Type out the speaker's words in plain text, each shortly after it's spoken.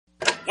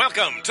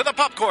Welcome to the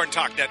Popcorn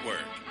Talk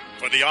Network,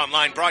 for the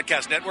online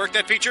broadcast network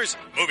that features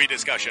movie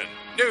discussion,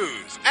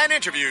 news, and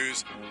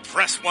interviews.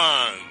 Press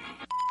 1.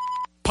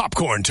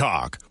 Popcorn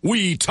Talk.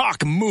 We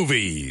talk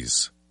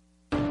movies.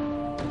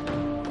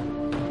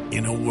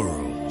 In a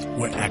world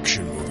where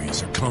action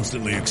movies are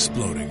constantly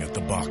exploding at the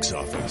box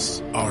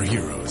office, our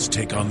heroes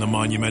take on the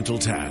monumental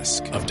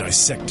task of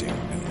dissecting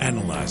and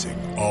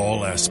analyzing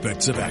all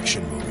aspects of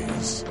action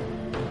movies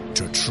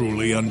to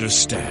truly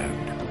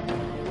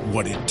understand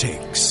what it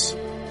takes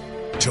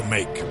to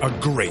make a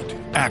great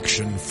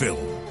action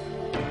film.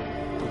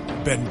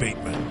 Ben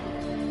Bateman,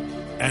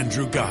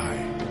 Andrew Guy,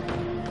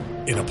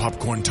 in a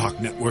Popcorn Talk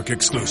Network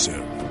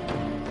exclusive.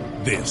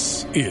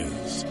 This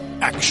is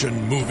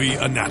Action Movie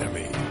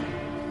Anatomy.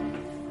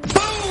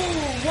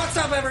 What's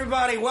up,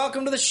 everybody?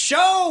 Welcome to the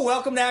show.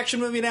 Welcome to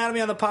Action Movie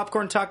Anatomy on the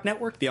Popcorn Talk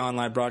Network, the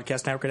online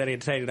broadcast network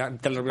dedicated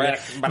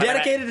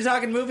to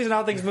talking movies and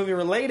all things movie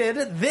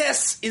related.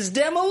 This is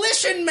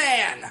Demolition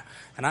Man,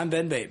 and I'm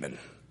Ben Bateman.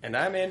 And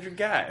I'm Andrew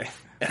Guy.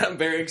 And I'm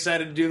very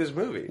excited to do this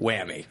movie.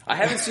 Whammy. I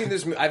haven't seen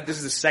this movie. This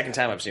is the second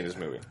time I've seen this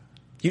movie.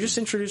 You just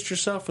introduced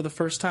yourself for the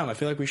first time. I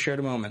feel like we shared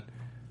a moment.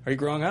 Are you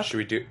growing up? Should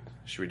we do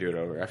it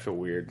over? I feel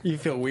weird. You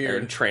feel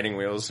weird. Our training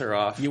wheels are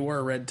off. You wore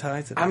a red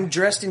tie today. I'm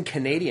dressed in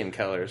Canadian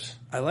colors.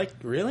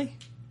 Really?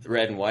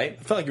 Red and white.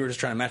 I felt like you were just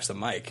trying to match the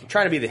mic. I'm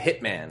trying to be the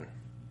hitman.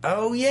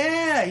 Oh,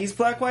 yeah. He's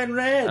black, white, and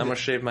red. I'm going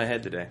to shave my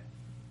head today.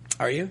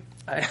 Are you?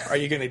 Are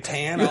you going to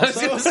tan also?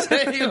 I was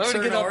going to say, you want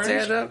to get all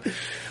tanned up?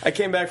 I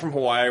came back from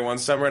Hawaii one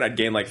summer and I'd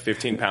gained like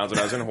 15 pounds when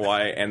I was in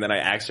Hawaii, and then I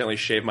accidentally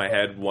shaved my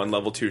head one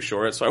level too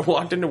short, so I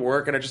walked into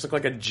work and I just looked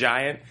like a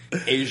giant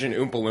Asian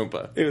Oompa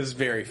Loompa. It was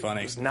very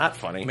funny. It's not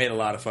funny. Made a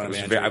lot of fun of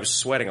me. I was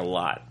sweating a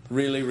lot.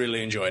 Really,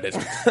 really enjoyed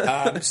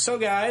it. So,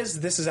 guys,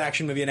 this is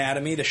Action Movie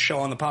Anatomy, the show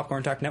on the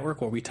Popcorn Talk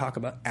Network where we talk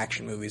about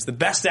action movies. The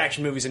best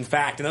action movies, in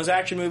fact. And those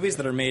action movies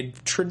that are made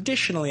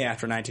traditionally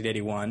after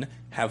 1981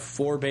 have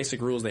 4 basic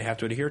rules they have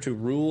to adhere to.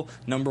 Rule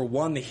number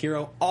 1, the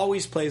hero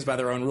always plays by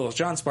their own rules.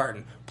 John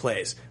Spartan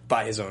plays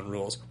by his own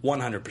rules,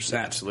 100%.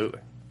 Absolutely.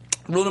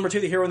 Rule number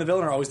 2, the hero and the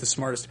villain are always the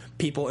smartest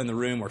people in the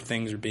room, or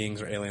things or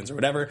beings or aliens or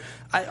whatever.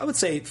 I would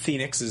say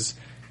Phoenix is...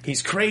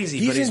 He's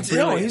crazy, but he's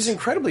brilliant. No, he's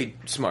incredibly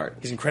smart.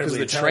 He's incredibly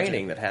because of the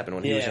training that happened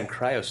when he was in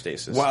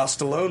cryostasis. While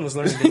Stallone was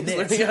learning to knit.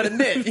 Learning how to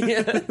knit,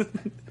 yeah.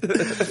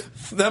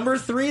 Number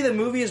 3, the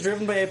movie is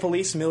driven by a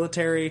police,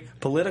 military,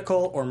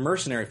 political, or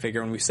mercenary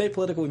figure. When we say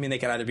political, we mean they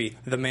could either be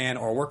the man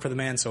or work for the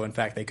man, so in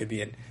fact they could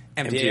be an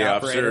MTA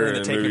operator in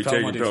the Taking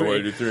Pelham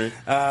 123.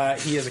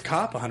 He is a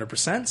cop,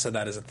 100%, so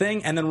that is a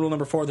thing. And then rule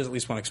number 4, there's at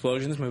least one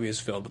explosion. This movie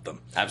is filled with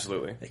them.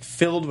 Absolutely. Like,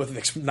 filled with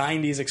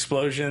 90s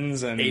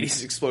explosions and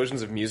 80s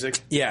explosions of music.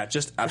 Yeah,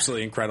 just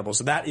absolutely incredible.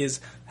 So that is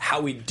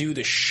how we do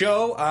the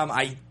show.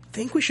 I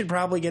think we should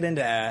probably get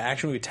into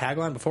action movie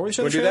tagline before we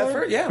show the trailer. We'll do that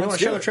first? Yeah, we want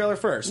to show the trailer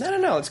first.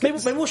 No. Maybe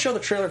we'll show the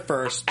trailer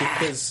first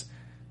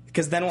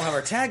because then we'll have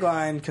our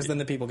tagline, because then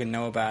the people can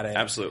know about it.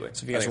 Absolutely.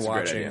 So if you guys are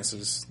watching, this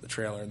is the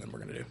trailer, and then we're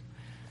going to do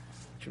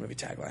your movie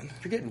tagline.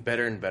 You're getting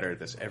better and better at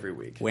this every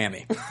week.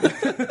 Whammy.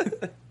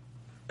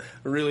 I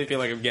really feel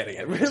like I'm getting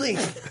it. Really?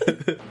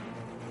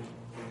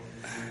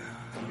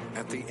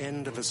 At the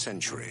end of a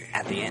century,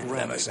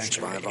 ravaged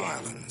by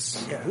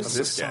violence, yeah, who's a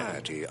this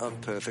society of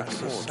perfect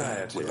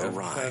order will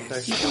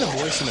arise. Even the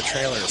voice in the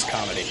trailer is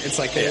comedy. It's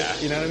like,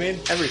 you know what I mean?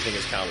 Everything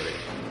is comedy.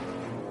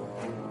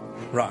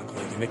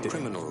 Wrongfully convicted.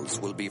 Criminals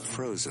will be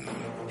frozen.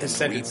 His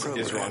sentence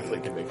is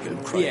wrongfully convicted. In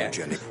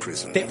cryogenic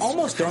prisons. They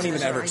almost don't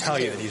even ever tell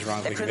you that he's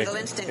wrongfully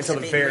convicted. Until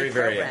the very,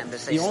 very end.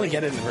 You only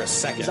get it in for a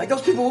second. It's like,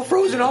 those people were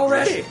frozen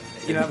already.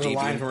 You know, that was a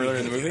line from earlier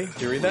in the movie.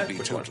 Did you read that?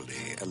 Which one?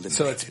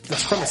 So it's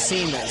from a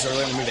scene that was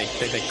earlier in the movie.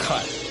 They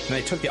cut, and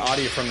they took the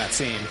audio from that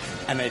scene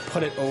and they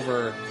put it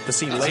over the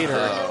scene later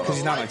because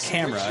he's not on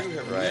camera,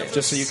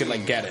 just so you could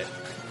like get it.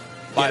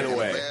 By the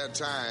way,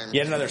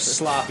 yet another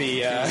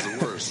sloppy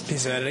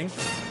piece of editing.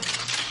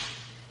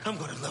 I'm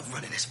gonna love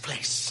running this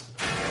place.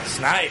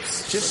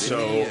 Snipes, just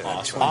so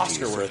awesome,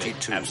 Oscar-worthy.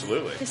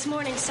 Absolutely. This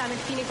morning, Simon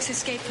Phoenix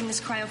escaped from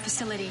this cryo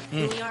facility.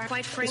 We are,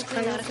 quite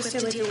frankly, not equipped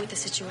to deal with the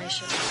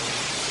situation.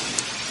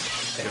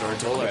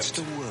 It's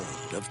the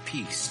world of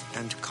peace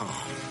and calm.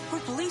 We're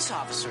police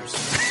officers.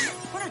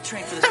 We're not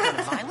trained for this kind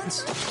of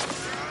violence.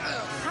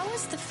 How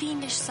was the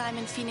fiendish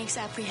Simon Phoenix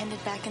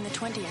apprehended back in the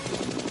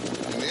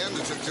 20th? In the end,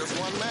 it took just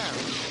one man,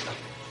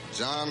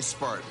 John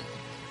Spartan.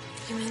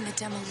 You mean the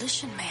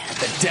Demolition Man?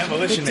 The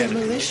Demolition Man.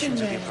 Demolition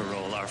Man.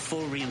 Parole, our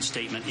full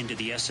reinstatement into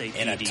the SAPD.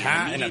 In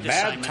a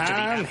bad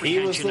time, he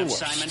was the worst.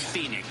 Simon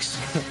Phoenix.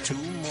 2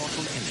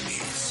 mortal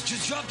enemies.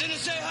 Just dropped in to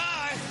say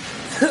hi.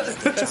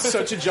 That's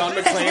such a John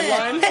McClane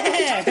line. Will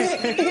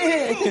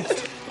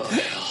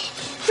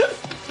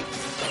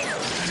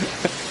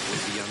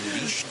be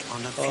unleashed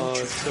on a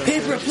future.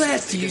 Paper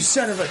plastic, you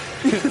son of a...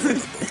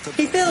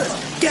 Hey,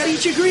 fellas, gotta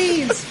eat your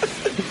greens.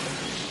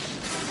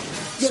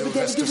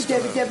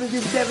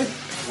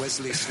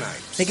 Wesley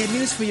Snipes. I got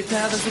news for you,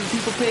 pal. That's what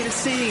people pay to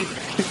see.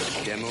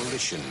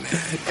 Demolition Man.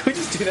 Can we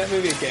just do that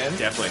movie again?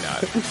 Definitely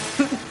not.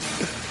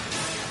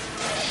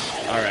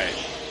 All right.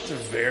 It's a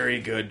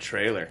very good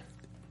trailer.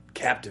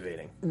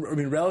 captivating. I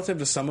mean, relative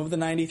to some of the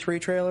 93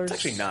 trailers, It's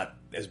actually not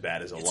as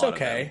bad as a It's lot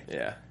okay. of them.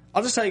 Yeah.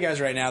 I'll just tell you guys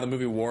right now, the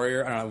movie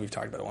Warrior, I don't know, we've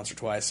talked about it once or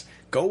twice.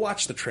 Go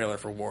watch the trailer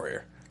for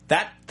Warrior.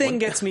 That thing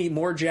gets me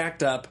more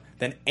jacked up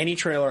than any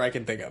trailer I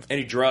can think of.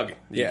 Any drug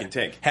you can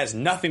take. Has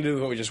nothing to do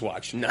with what we just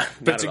watched. No,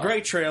 but not it's a at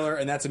great trailer,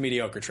 and that's a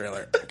mediocre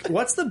trailer.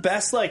 What's the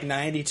best,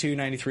 92,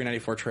 93,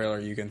 94 trailer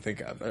you can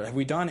think of? Have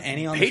we done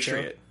any on the show?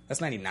 Patriot.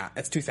 That's 99.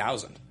 That's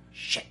 2000.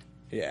 Shit.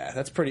 Yeah,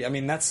 that's pretty, I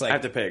mean, that's like... I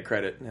have to pay a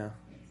credit now.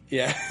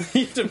 Yeah,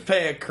 you have to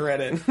pay a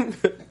credit.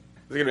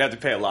 We're going to have to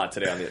pay a lot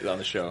today on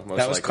the show. Most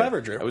That was likely.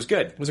 clever, Drew. It was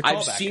good. It was a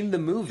callback. I've seen the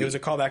movie. It was a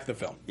callback to the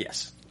film.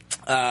 Yes.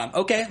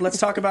 Okay, let's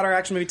talk about our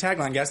action movie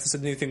tagline, guys. This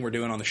is a new thing we're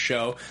doing on the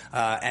show.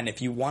 And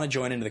if you want to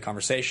join into the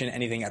conversation,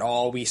 anything at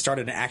all, we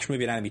started an Action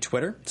Movie Anatomy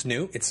Twitter. It's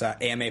new. It's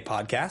AMA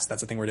Podcast.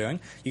 That's the thing we're doing.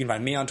 You can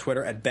find me on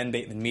Twitter at Ben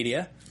Bateman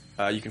Media.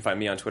 You can find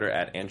me on Twitter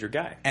at Andrew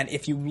Guy. And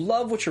if you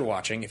love what you're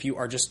watching, if you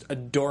are just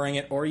adoring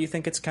it, or you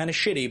think it's kind of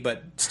shitty,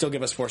 but still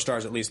give us 4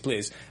 stars at least,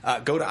 please,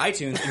 go to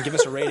iTunes and give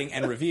us a rating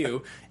and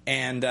review.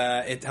 And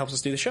it helps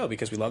us do the show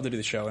because we love to do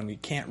the show, and we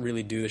can't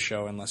really do the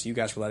show unless you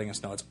guys are letting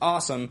us know it's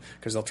awesome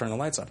because they'll turn the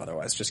lights off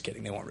otherwise. Just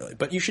kidding, they won't really.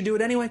 But you should do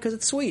it anyway because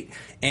it's sweet.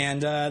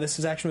 And this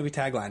is Action Movie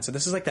Tagline. So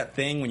this is like that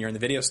thing when you're in the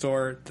video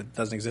store that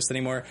doesn't exist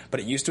anymore, but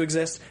it used to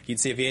exist.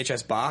 You'd see a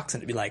VHS box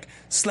and it'd be like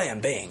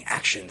slam bang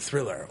action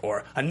thriller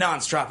or a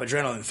non-stop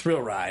adrenaline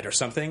thrill ride or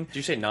something. Did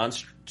you say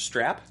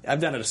non-strap?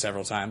 I've done it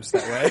several times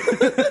that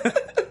way.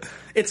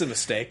 It's a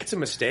mistake. It's a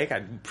mistake.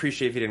 I'd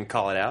appreciate if you didn't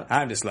call it out.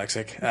 I'm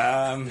dyslexic.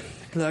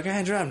 Look,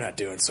 Andrew, I'm not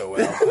doing so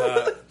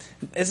well.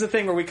 It's the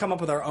thing where we come up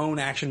with our own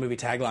action movie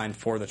tagline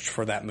for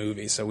that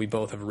movie. So we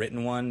both have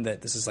written one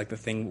that this is like the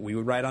thing we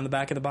would write on the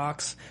back of the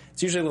box.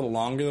 It's usually a little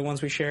longer than the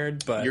ones we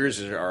shared, but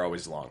Yours are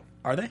always long.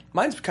 Are they?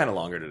 Mine's kind of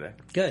longer today.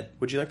 Good.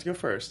 Would you like to go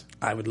first?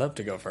 I would love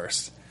to go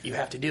first. You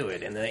have to do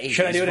it in the 80s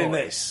Should I do it in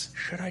voice.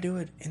 Should I do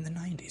it in the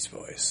 90s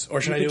voice? Or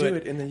should You I could do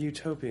it in the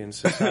utopian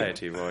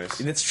society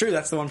voice. It's true,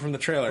 that's the one from the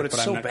trailer, But it's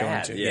I'm so not bad.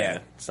 going to. Yeah,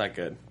 it's not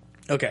good.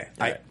 Okay.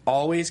 I Right.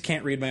 always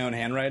can't read my own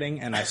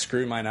handwriting, and I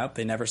screw mine up.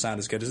 They never sound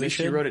as good as At they least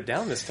should. you wrote it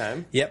down this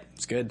time. Yep,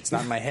 it's good. It's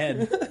not in my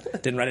head.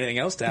 Didn't write anything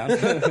else down.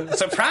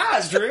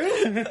 Surprise,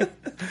 Drew!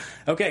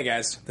 Okay,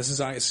 guys, this is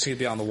going to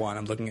be on the one.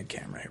 I'm looking at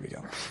camera. Here we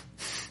go.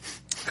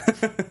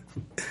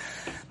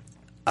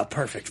 A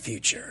perfect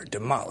future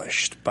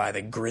demolished by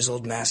the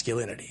grizzled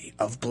masculinity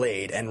of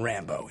Blade and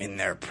Rambo in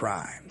their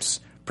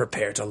primes.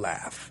 Prepare to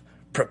laugh.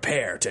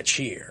 Prepare to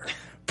cheer.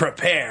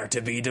 Prepare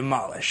to be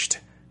demolished.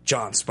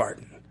 John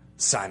Spartan,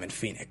 Simon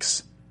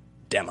Phoenix,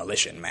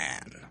 Demolition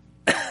Man.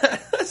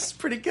 That's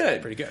pretty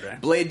good. Pretty good, right?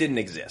 Blade didn't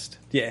exist.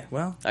 Yeah,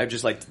 well, I'd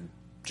just like to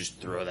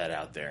just throw that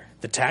out there.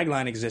 the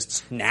tagline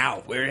exists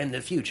now. We're in the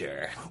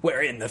future.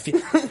 We're in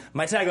the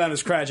My tagline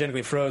was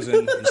cryogenically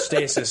frozen in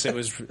stasis. It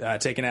was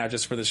taken out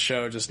just for this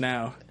show just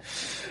now.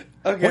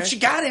 Okay. What you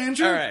got,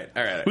 Andrew? All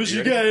right. What you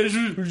ready? got,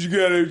 Andrew? What you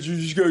got, Andrew?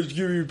 You guys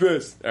give me your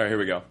best. All right, here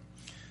we go.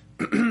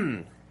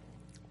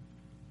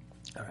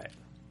 All right.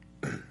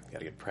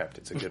 Gotta get prepped.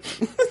 It's a good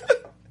one.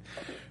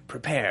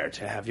 Prepare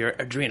to have your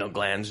adrenal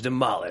glands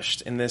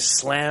demolished in this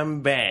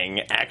slam-bang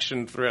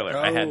action thriller.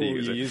 I had to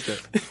use it. Used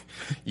it.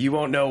 You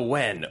won't know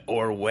when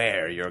or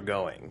where you're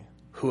going.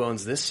 Who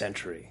owns this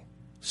century?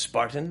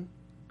 Spartan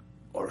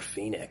or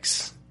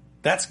Phoenix?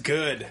 That's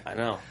good. I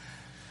know.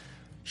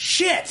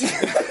 Shit!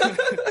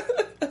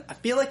 I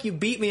feel like you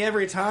beat me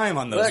every time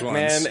on those Look,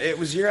 ones. man, it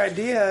was your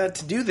idea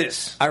to do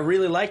this. I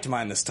really liked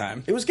mine this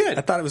time. It was good.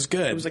 I thought it was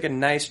good. It was like a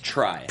nice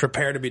try.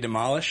 Prepare to be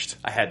demolished.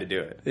 I had to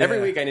do it. Yeah.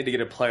 Every week I need to get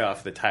a play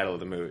off the title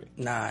of the movie.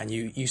 Nah, and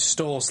you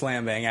stole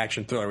Slam Bang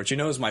Action Thriller, which you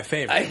know is my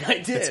favorite. I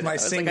did. It's my I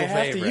was single like,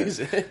 I have favorite. to use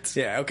it.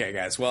 Yeah, okay,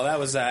 guys. Well, that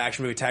was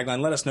Action Movie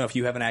Tagline. Let us know if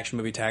you have an Action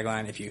Movie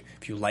Tagline. If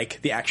you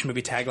like the Action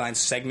Movie Tagline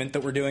segment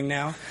that we're doing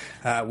now,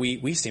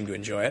 we seem to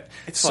enjoy it.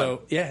 It's so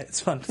fun. yeah, it's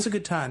fun. It's a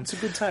good time. It's a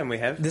good time we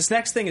have. This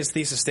next thing is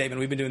thesis statement.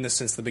 We've been doing this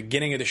since the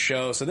beginning of the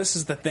show. So this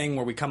is the thing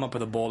where we come up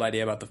with a bold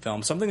idea about the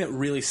film, something that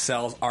really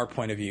sells our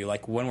point of view.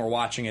 Like when we're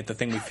watching it, the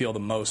thing we feel the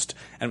most.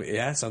 And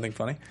yeah, something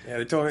funny. Yeah,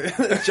 they told me.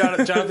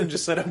 Jonathan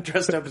just said I'm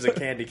dressed up as a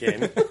candy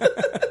cane.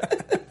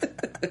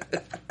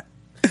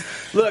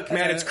 Look,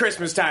 man, it's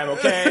Christmas time,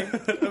 okay?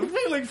 I'm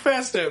feeling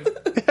festive.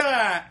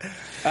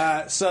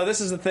 So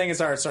this is the thing.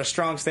 It's our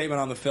strong statement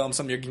on the film.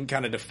 Something you can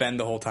kind of defend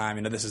the whole time.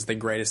 You know, this is the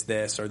greatest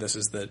this, or this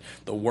is the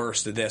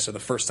worst of this, or the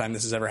first time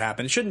this has ever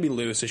happened. It shouldn't be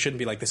loose. It shouldn't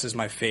be like this is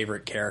my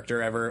favorite character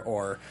ever,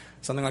 or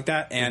something like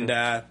that. And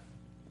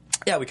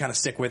yeah, we kind of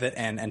stick with it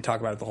and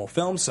talk about it the whole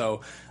film. So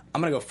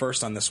I'm going to go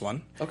first on this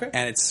one. Okay.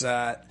 And it's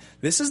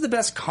this is the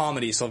best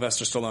comedy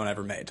Sylvester Stallone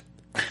ever made.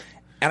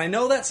 And I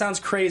know that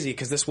sounds crazy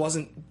because this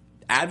wasn't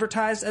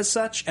advertised as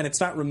such, and it's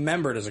not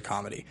remembered as a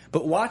comedy.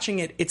 But watching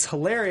it, it's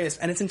hilarious,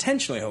 and it's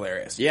intentionally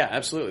hilarious. Yeah,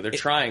 absolutely. They're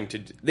trying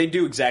to. They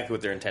do exactly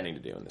what they're intending to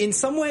do. In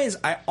some ways,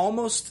 I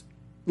almost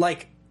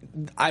like.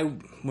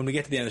 When we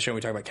get to the end of the show, and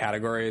we talk about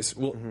categories.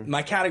 Well,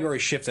 my category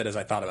shifted as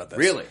I thought about this.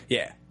 Really?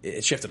 Yeah,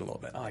 it shifted a little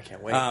bit. Oh, I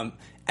can't wait.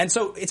 And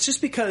so it's just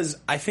because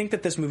I think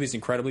that this movie is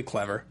incredibly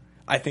clever.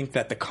 I think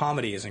that the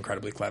comedy is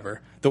incredibly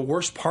clever. The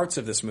worst parts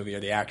of this movie are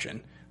the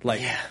action.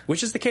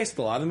 which is the case with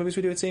a lot of the movies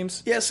we do, it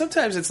seems. Yeah,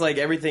 sometimes it's like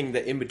everything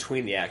that in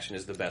between the action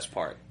is the best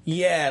part.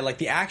 Yeah, like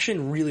the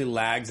action really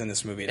lags in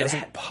this movie. It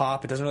doesn't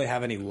pop. It doesn't really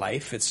have any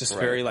life. It's just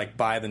very like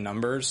by the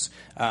numbers.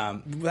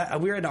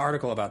 We read an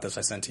article about this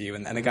I sent to you,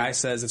 and the guy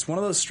says it's one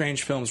of those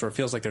strange films where it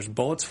feels like there's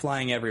bullets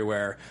flying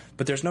everywhere,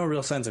 but there's no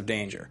real sense of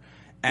danger.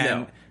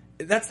 And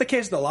that's the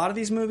case with a lot of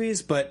these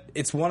movies, but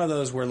it's one of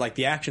those where, like,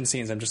 the action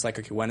scenes, I'm just like,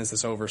 okay, when is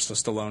this over so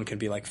Stallone can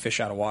be like fish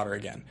out of water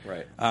again?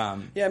 Right.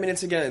 Yeah, I mean,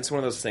 it's one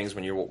of those things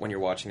when you're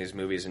watching these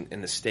movies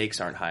and the stakes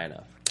aren't high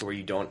enough to where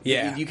you don't.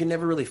 Yeah. You can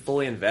never really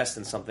fully invest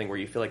in something where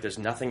you feel like there's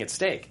nothing at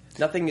stake.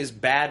 Nothing is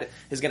bad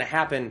is going to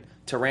happen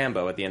to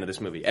Rambo at the end of this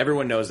movie.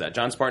 Everyone knows that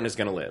John Spartan is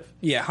going to live.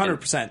 Yeah,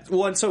 100%.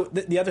 Well, and so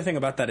the other thing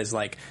about that is,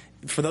 like,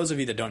 for those of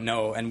you that don't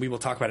know, and we will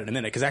talk about it in a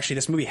minute, because actually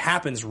this movie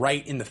happens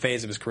right in the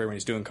phase of his career when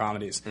he's doing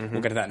comedies.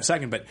 We'll get to that in a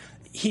second. But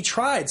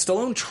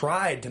Stallone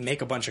tried to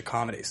make a bunch of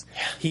comedies.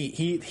 Yeah.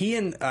 He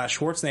and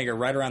Schwarzenegger,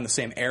 right around the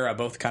same era,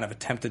 both kind of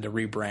attempted to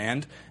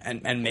rebrand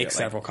and make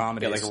several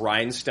comedies. Yeah, like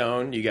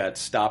Rhinestone, you got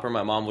Stopper,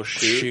 My Mom Will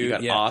Shoot, you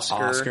got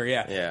Oscar.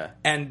 Yeah.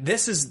 And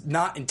this is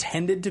not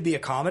intended to be a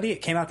comedy.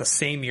 It came out the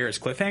same year as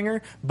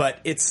Cliffhanger, but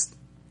it's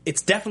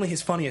definitely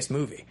his funniest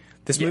movie.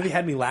 This movie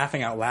had me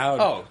laughing out loud.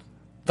 Oh,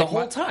 the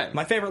whole time.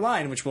 My favorite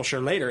line, which we'll share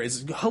later,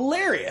 is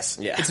hilarious.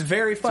 Yeah. It's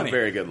very funny. It's a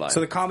very good line. So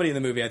the comedy in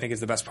the movie, I think, is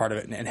the best part of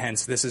it, and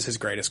hence, this is his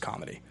greatest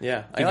comedy.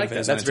 Yeah, I like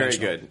that. That's very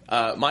good.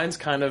 Mine's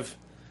kind of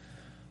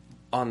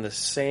on the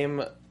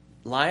same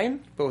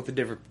line, but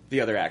with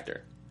the other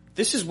actor.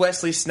 This is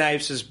Wesley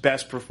Snipes'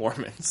 best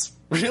performance.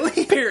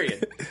 Really?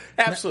 Period.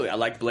 Absolutely. I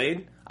like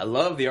Blade. I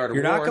love The Art of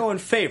War. You're not going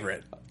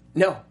favorite.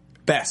 No.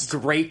 Best.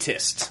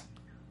 Greatest.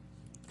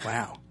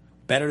 Wow.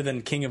 Better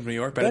than King of New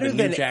York, better than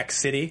New Jack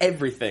City.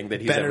 Everything that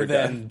he's ever done.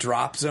 Better than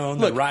Drop Zone,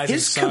 Look, The Rising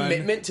Sun. His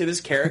commitment to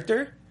this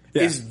character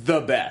is the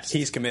best.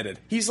 He's committed.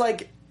 He's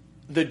like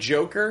the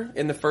Joker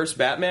in the first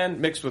Batman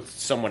mixed with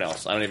someone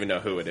else. I don't even know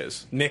who it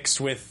is.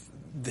 Mixed with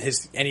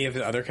any of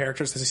the other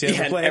characters that he's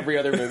ever played? Every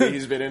other movie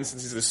he's been in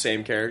since he's the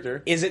same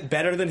character. Is it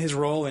better than his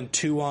role in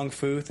Tu Wong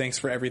Fu, Thanks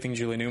for Everything,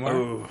 Julie Newmar?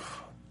 Ooh,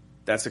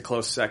 that's a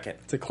close second.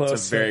 It's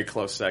a very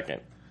close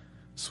second.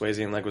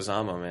 Swayze and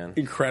Leguizamo, man.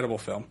 Incredible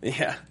film.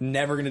 Yeah.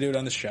 Never going to do it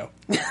on this show.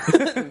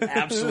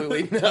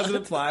 Absolutely not. Doesn't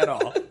apply at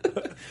all.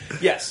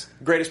 Yes.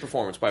 Greatest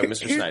performance by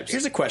Mr. Snipes.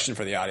 Here's a question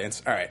for the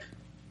audience. All right.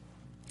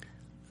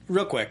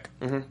 Real quick.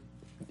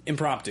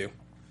 Impromptu.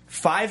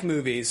 5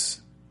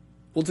 movies,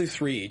 we'll do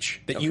 3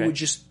 each, that you would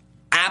just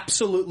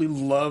absolutely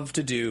love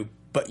to do,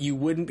 but you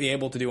wouldn't be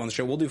able to do on the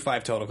show. We'll do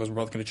 5 total because we're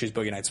both going to choose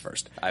Boogie Nights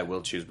first. I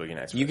will choose Boogie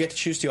Nights first. You get to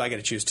choose 2, I get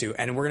to choose 2.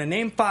 And we're going to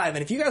name 5.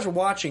 And if you guys are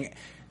watching,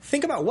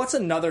 think about what's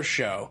another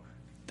show,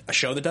 a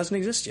show that doesn't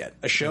exist yet,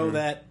 a show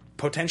that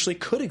potentially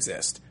could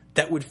exist,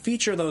 that would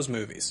feature those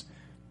movies.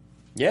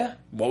 Yeah.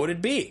 What would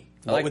it be?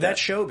 What would that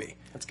show be?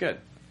 That's good.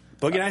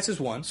 Boogie Nights is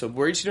 1. So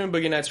we're each doing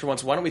Boogie Nights for 1,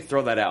 so why don't we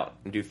throw that out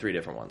and do 3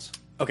 different ones?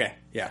 Okay,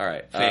 yeah. All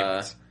right.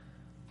 Favorites.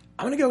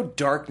 I'm going to go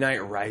Dark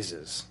Knight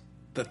Rises.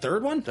 The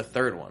third one? The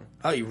third one.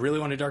 Oh, you really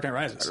want to do Dark Knight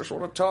Rises? I just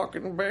want to talk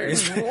in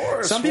Bane's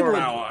voice some for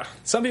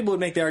people would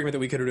make the argument that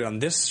we could do it on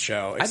this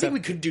show. I think we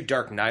could do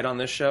Dark Knight on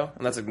this show,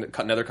 and that's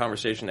another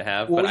conversation to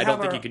have, but I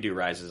don't think you could do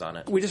Rises on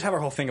it. We just have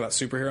our whole thing about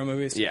superhero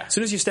movies. Yeah. As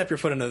soon as you step your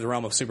foot into the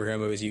realm of superhero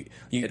movies,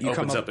 it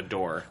opens up a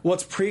door. Well,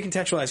 it's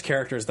pre-contextualized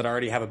characters that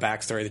already have a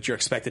backstory that you're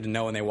expected to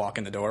know when they walk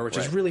in the door, which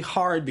is really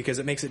hard because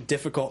it makes it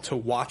difficult to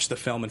watch the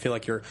film and feel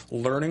like you're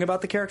learning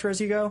about the character as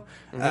you go.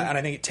 And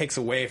I think it takes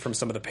away from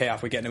some of the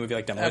payoff we get in a movie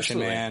like Demolition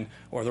Man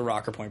or The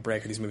Rock or Point Break,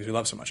 or these movies we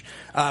love so much.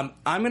 I'm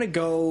going to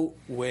go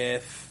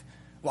with...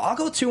 Well, I'll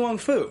go Tu Wong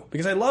Fu,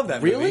 because I love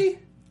that movie. Really?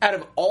 Out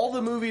of all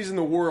the movies in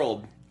the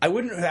world... I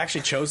wouldn't have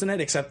actually chosen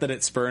it, except that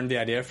it spurned the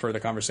idea for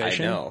the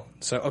conversation. I know.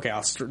 So, okay,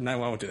 I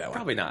won't do that one.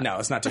 Probably not. No,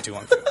 it's not Tu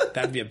Wong Fu.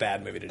 That'd be a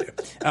bad movie to do.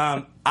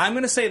 I'm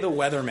going to say The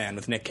Weatherman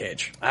with Nick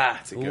Cage.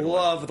 It's a good one.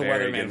 Love The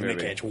Weatherman with Nick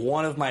Cage.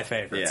 One of my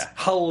favorites.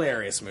 Yeah.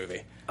 Hilarious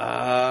movie.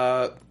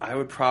 I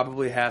would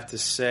probably have to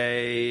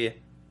say...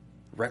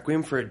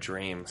 Requiem for a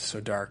Dream. So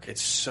dark.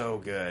 It's so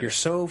good. You're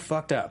so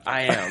fucked up.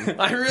 I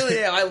am. I really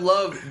am. I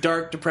love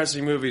dark,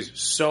 depressing movies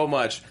so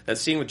much. That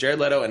scene with Jared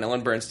Leto and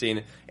Ellen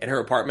Bernstein in her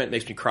apartment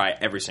makes me cry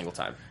every single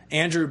time.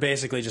 Andrew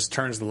basically just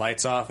turns the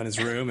lights off in his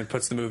room and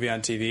puts the movie on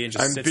TV and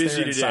just sits busy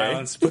there in today.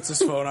 silence, puts his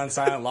phone on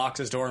silent, locks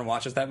his door, and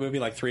watches that movie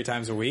like 3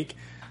 times a week.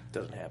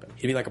 Doesn't happen.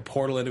 He'd be like a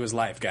portal into his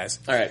life, guys.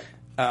 All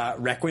right.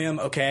 Requiem,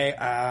 okay.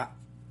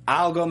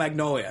 I'll go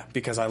Magnolia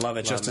because I love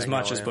it just as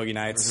much as Boogie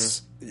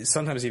Nights.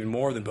 Sometimes even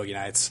more than Boogie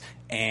Nights.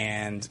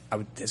 And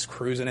there's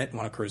Cruise in it.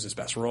 One of Cruise's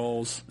best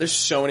roles. There's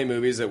so many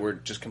movies that we're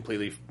just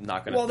completely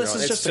not going to. Well, this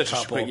is just a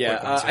couple.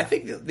 I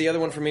think the other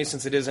one for me,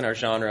 since it is in our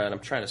genre, and I'm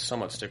trying to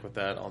somewhat stick with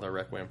that, although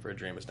Requiem for a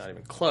Dream is not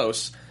even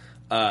close.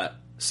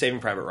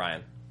 Saving Private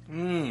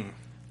Ryan.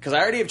 Because I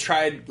already have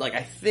tried. Like,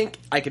 I think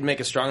I could make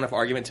a strong enough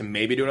argument to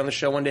maybe do it on the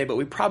show one day, but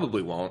we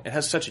probably won't. It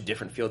has such a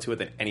different feel to it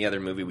than any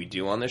other movie we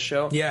do on this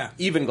show. Yeah,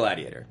 even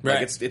Gladiator. Right,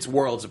 like it's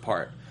worlds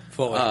apart.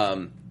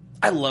 Fully.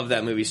 I love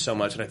that movie so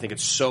much, and I think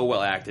it's so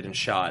well acted and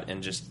shot,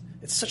 and just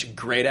It's such a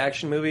great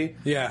action movie.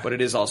 Yeah. But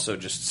it is also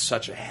just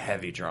such a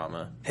heavy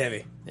drama.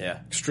 Heavy. Yeah.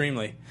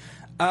 Extremely.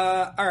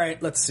 All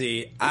right, let's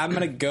see. I'm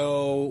going to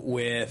go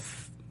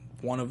with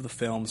one of the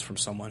films from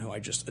someone who I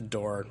just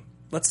adore.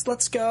 Let's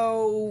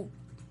go...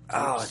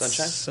 Oh,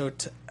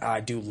 Sunshine? I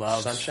do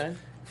love... Sunshine?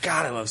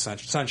 God, I love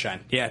Sunshine.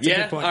 Yeah, it's a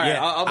good point. All right,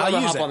 Yeah, I'll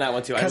use hop it. on that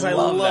one too. Because I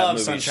love that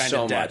movie Sunshine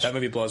so to death. much. That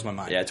movie blows my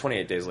mind. Yeah,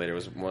 28 Days Later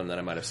was one that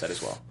I might have said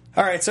as well.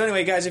 All right, so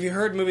anyway, guys, if you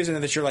heard movies in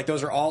there that you're like,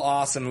 those are all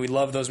awesome, we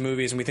love those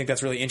movies, and we think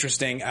that's really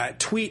interesting,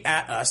 tweet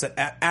at us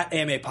at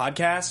AMA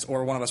Podcast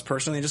or one of us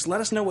personally, and just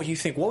let us know what you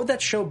think. What would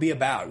that show be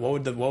about? What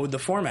would the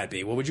format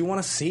be? What would you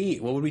want to see?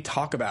 What would we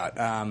talk about?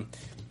 That's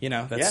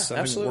something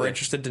absolutely. we're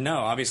interested to know.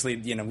 Obviously,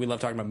 we love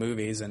talking about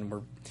movies, and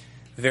we're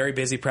very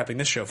busy prepping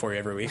this show for you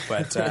every week,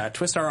 but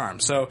twist our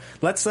arms. So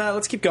let's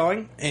keep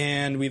going,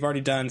 and we've already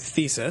done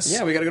Thesis.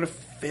 Yeah, we got to go to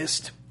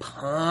Fist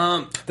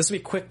Pump. This will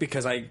be quick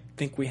because I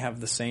think we have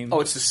the same. Oh,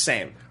 it's the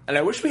same. And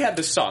I wish we had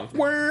this song.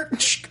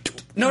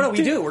 No,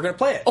 we do. We're going to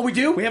play it. Oh, we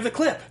do? We have the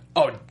clip.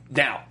 Oh,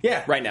 now.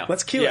 Yeah. Right now.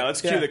 Let's cue it. Yeah,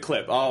 let's cue Yeah. the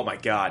clip. Oh, my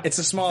God. It's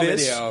a small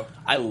video.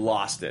 I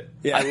lost it.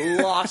 Yeah.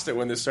 I lost it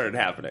when this started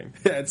happening.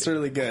 Yeah, it's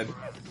really good.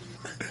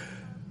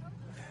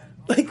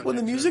 Like, when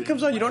the music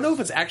comes on, you don't know if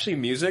it's actually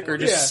music or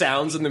just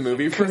sounds in the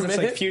movie for a It's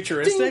minute. like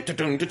futuristic.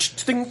 Ding, ding,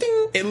 ding,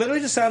 ding. It literally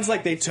just sounds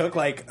like they took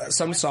like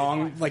some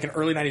song, like an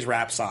early '90s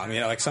rap song,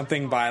 like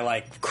something by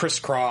like Criss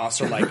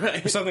Cross or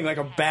like something like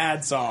a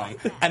bad song,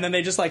 and then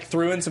they just like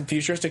threw in some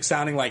futuristic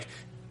sounding like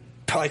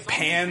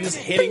pans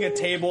hitting a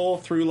table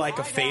through like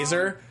a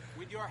phaser.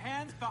 With your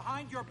hands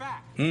behind your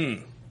back.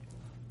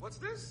 What's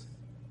this?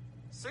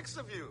 6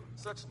 of you.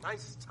 Such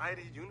nice,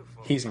 tidy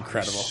uniforms. He's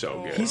incredible.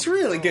 So good. He's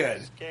really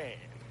good.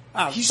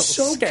 He's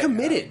so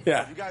committed.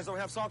 Yeah. You guys don't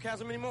have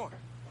sarcasm anymore.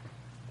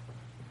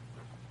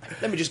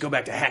 Let me just go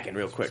back to hacking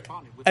real quick.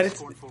 And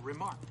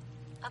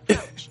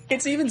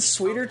it's even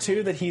sweeter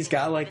too that he's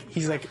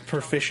like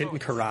proficient in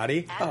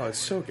karate. Oh, it's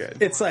so good.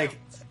 It's like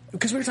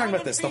because we were talking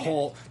about this the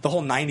whole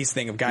 '90s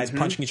thing of guys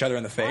punching each other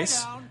in the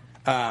face.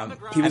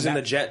 He was in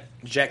the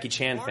Jackie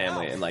Chan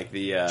family and like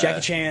the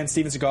Jackie Chan,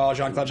 Steven Seagal,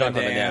 Jean-Claude Van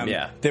Damme.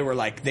 Yeah. They were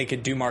like they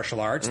could do martial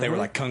arts. They were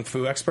like kung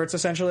fu experts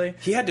essentially.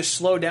 He had to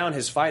slow down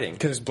his fighting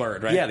Because it's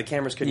blurred, right? Yeah, the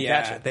cameras couldn't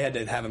catch it, They had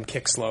to have him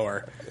kick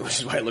slower. which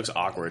is why it looks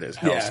awkward as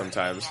hell Yeah.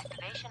 sometimes.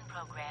 Activation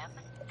program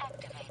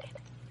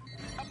activated.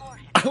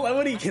 Aborted. I love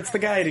when he hits the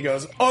guy and he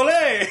goes, "Ole!"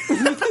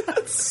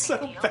 That's so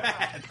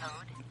bad. Code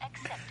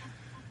accepted.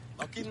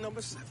 Lucky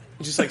number 7.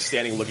 Just like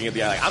standing looking at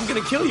the guy like, I'm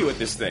gonna kill you with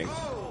this thing.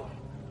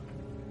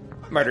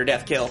 Murder,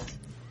 death, kill.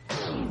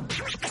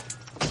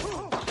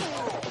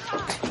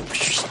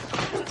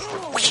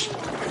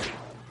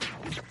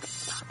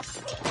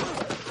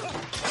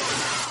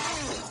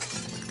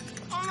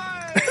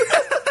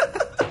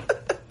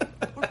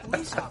 We're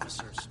police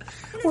officers.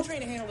 We're not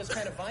trained to handle this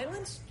kind of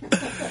violence.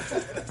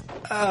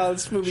 Oh,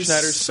 this movie's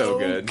Schneider's so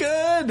good.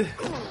 good.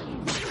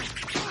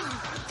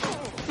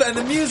 And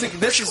the music,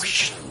 this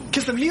is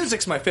because the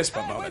music's my fist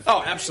bump moment.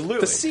 Oh, absolutely.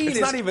 The scene it's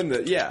is not even the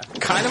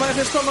kind of my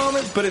fist bump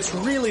moment, but it's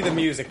really the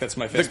music that's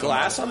my The fist bump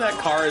glass moment. on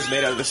that car is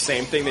made out of the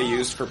same thing they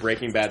used for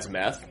Breaking Bad's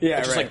meth. Yeah,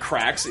 it just right. like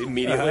cracks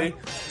immediately.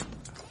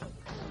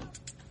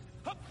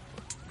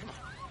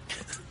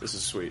 This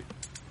is sweet.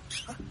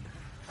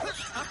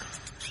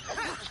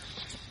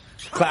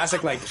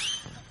 Classic like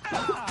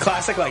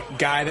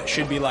guy that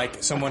should be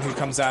like someone who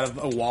comes out of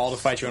a wall to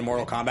fight you in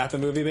Mortal Kombat the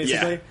movie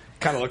basically. Yeah.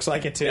 Kind of looks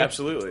like it too.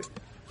 Absolutely.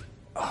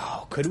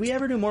 Oh, could we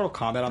ever do Mortal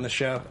Kombat on the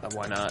show?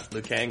 Why not?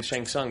 Liu Kang,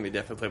 Shang Tsung, they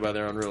definitely play by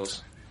their own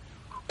rules.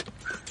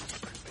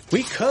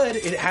 We could.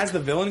 It has the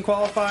villain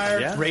qualifier.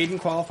 Yeah. Raiden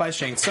qualifies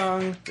Shang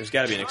Tsung. There's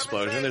got to be an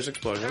explosion. There's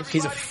explosions.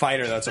 He's a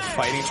fighter though. It's a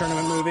fighting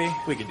tournament movie.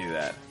 We can do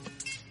that.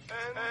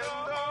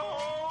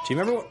 Do you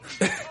remember?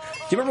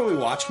 Do you remember when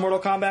we watched Mortal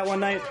Kombat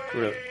one night?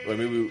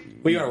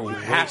 We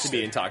have to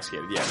be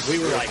intoxicated. Yeah, we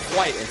were like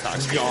quite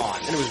intoxicated, gone.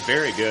 and it was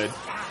very good.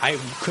 I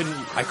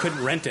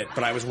couldn't rent it,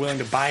 but I was willing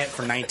to buy it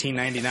for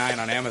 $19.99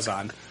 on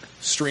Amazon,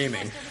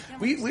 streaming.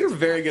 We were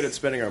very good at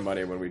spending our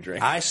money when we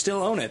drink. I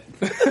still own it,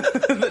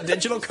 the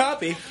digital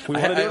copy. We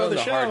want to do it on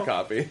the show. Hard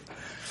copy.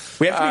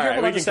 We have to be All careful right,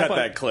 not we to can step cut on.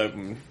 that clip.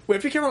 And We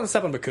have to be careful not to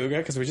step on Bakuga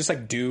because we just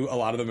like do a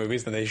lot of the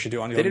movies that they should do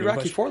on. they did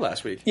Rocky IV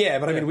last week. Yeah,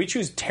 but I mean, we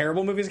choose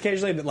terrible movies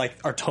occasionally that like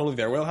are totally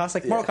their wheelhouse.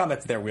 Like Mortal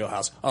Kombat's their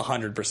wheelhouse,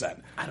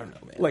 100%. I don't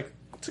know, man. Like,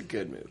 It's a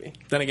good movie.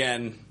 then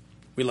again,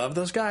 we love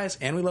those guys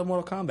and we love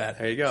Mortal Kombat.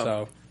 There you go.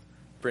 So,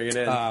 Bring it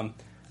in. oh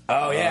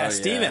yeah, yeah.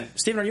 Steven.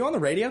 Steven, are you on the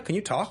radio? Can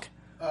you talk?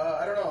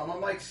 I don't know. I'm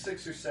on like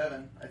 6 or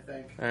 7, I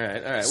think. all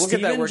right. We'll Steven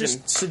get that working.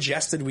 just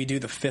suggested we do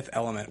The Fifth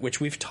Element, which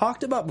we've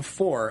talked about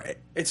before.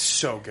 It's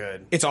so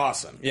good. It's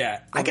awesome. Yeah,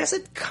 I guess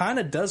it kind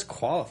of does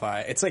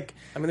qualify. It's like,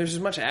 I mean, there's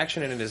as much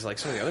action in it as like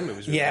some of the other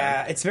movies. We've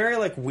yeah, done. it's very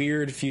like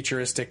weird,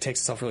 futuristic,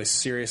 takes itself really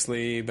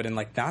seriously, but in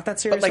like not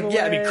that serious. But, like, of a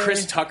yeah, I mean, way.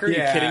 Chris Tucker, you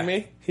kidding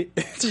me?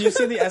 Did you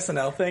see the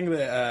SNL thing,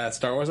 the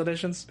Star Wars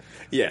auditions?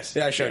 Yes.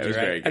 Yeah, I showed it you. was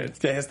Right? very good.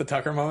 It's the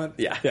Tucker moment.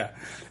 Yeah.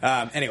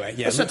 Yeah. Anyway,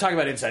 yeah. Let's not talk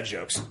about inside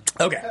jokes.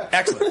 Okay,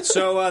 excellent.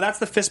 So that's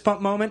the fist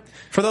bump moment.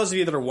 For those of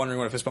you that are wondering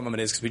what a fist bump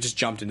moment is, because we just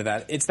jumped into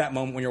that, it's that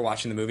moment when you're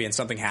watching the movie and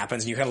something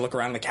happens and you kind of look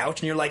around the couch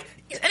and you're like,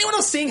 is anyone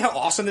else seeing how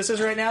awesome this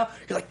is right now?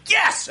 You're like,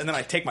 yes! And then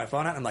I take my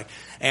phone out and I'm like,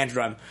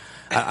 Andrew,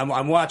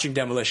 I'm watching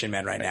Demolition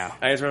Man right now.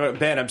 I just remember,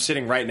 Ben, I'm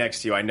sitting right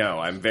next to you. I know.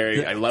 I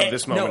love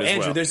this moment as well.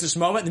 Andrew, there's this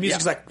moment, the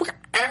music's like...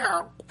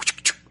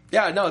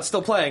 Yeah, no, it's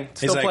still playing.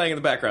 It's still playing in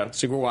the background.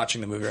 So we're watching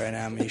the movie right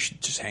now. I mean, you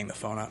should just hang the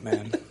phone up,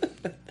 man.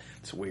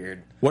 It's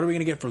weird. What are we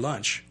going to get for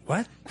lunch?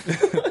 What?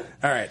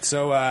 All right,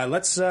 so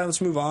let's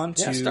move on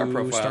to Star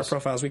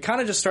Profiles. We kind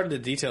of just started to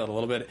detail it a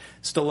little bit.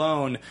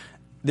 Stallone,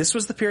 this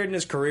was the period in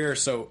his career,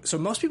 so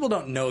most people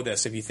don't know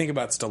this. If you think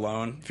about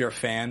Stallone, if you're a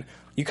fan,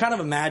 you kind of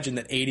imagine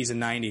that 80s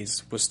and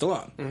 90s was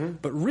Stallone. Mm-hmm.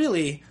 But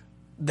really,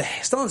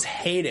 Stallone's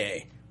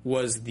heyday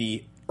was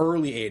the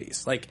early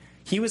 80s. Like,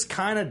 he was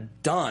kind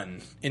of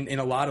done in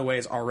a lot of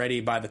ways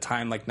already by the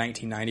time like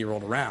 1990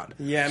 rolled around.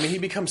 Yeah, I mean, he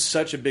becomes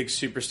such a big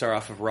superstar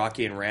off of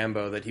Rocky and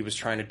Rambo that he was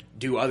trying to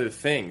do other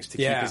things to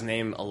keep his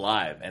name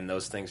alive, and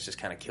those things just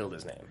kind of killed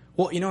his name.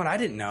 Well, you know what I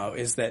didn't know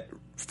is that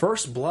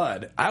First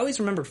Blood, I always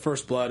remembered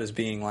First Blood as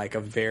being like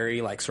a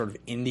very like sort of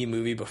indie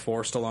movie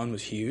before Stallone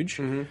was huge.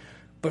 Mm-hmm.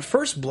 But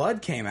First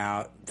Blood came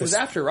out... It was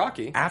after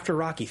Rocky. After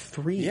Rocky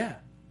 3. Yeah.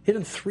 He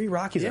done 3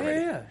 Rockies already.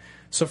 Yeah.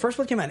 So First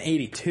Blood came out in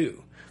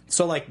 82.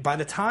 So, like, by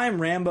the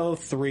time Rambo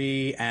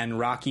 3 and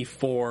Rocky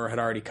 4 had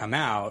already come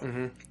out,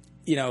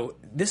 you know,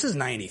 this is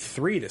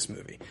 93, this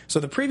movie. So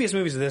the previous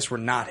movies of this were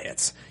not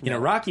hits. You know,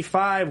 Rocky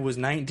 5 was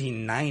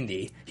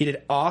 1990. He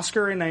did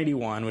Oscar in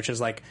 91, which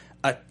is, like,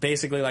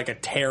 basically, like, a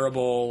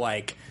terrible,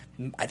 like,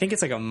 I think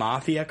it's like a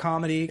mafia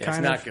comedy,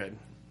 kind of. It's not good.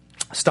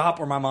 Stop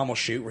or My Mom Will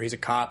Shoot, where he's a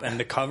cop, and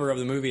the cover of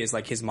the movie is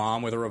like his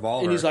mom with a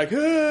revolver. And he's like,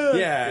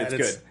 yeah, it's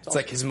good. It's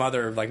like his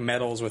mother like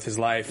meddles with his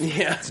life.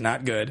 Yeah. It's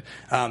not good.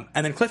 And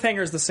then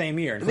Cliffhanger is the same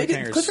year. And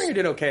Cliffhanger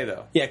did okay,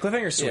 though. Yeah,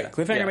 Cliffhanger's sweet. Yeah.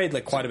 Cliffhanger made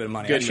like quite a bit of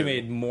money. Good Actually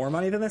movie. made more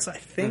money than this, I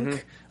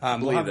think. I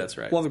believe that's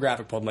right. We'll have a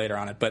graphic pulled later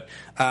on it. But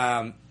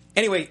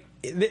anyway,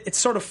 it's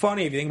sort of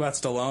funny if you think about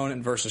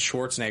Stallone versus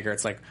Schwarzenegger.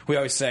 It's like we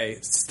always say,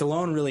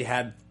 Stallone really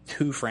had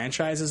 2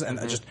 franchises and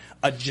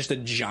just a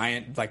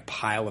giant like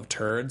pile of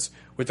turds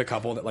with a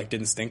couple that like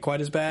didn't stink quite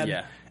as bad.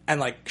 Yeah. And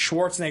like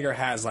Schwarzenegger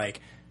has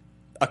like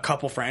a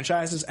couple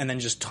franchises and then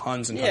just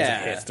tons and tons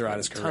of hits throughout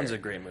his career. Tons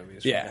of great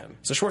movies. Yeah. From him.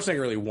 So Schwarzenegger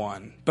really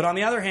won. But on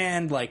the other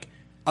hand, like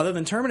other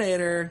than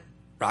Terminator,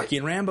 Rocky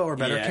and Rambo are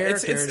better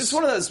characters. It's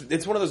one of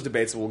those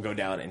debates that will go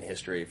down in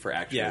history for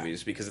action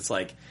movies because it's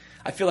like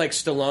I feel like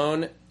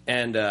Stallone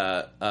and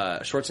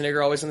Schwarzenegger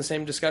are always in the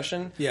same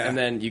discussion. Yeah. And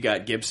then you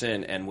got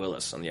Gibson and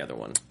Willis on the other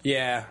one.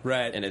 Yeah,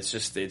 right. And it's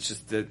just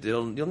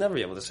you'll never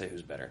be able to say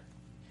who's better.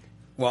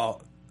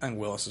 Well, I think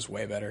Willis is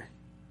way better.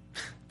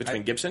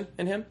 Between Gibson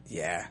and him?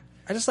 Yeah.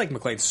 I just like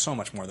McClane so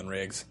much more than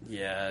Riggs.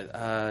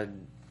 Yeah.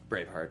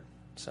 Braveheart.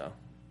 So.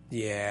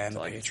 Yeah, and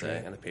the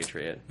Patriot. And the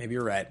Patriot. Maybe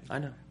you're right. I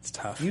know. It's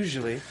tough.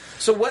 Usually.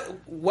 So what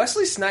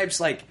Wesley Snipes,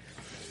 like...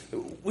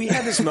 We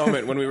had this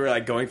moment when we were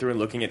like going through and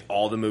looking at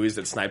all the movies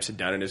that Snipes had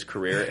done in his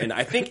career, and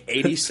I think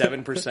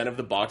 87% of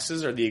the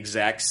boxes are the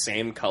exact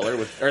same color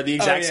or the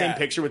exact same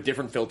picture with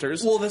different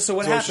filters. Well, so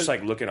what happened? It's just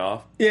like looking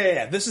off.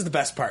 Yeah. This is the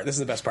best part.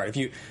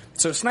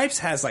 So Snipes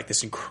has like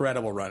this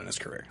incredible run in his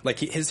career. Like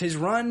his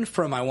run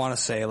from I want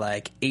to say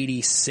like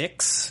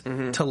 86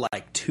 to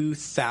like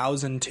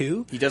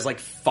 2002. He does like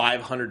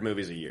 500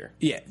 movies a year.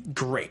 Yeah,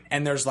 great.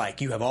 And there's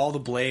like you have all the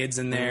Blades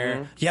in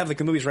there. You have like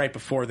the movies right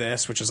before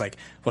this, which is like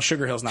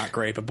Sugar Hill's not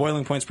great, but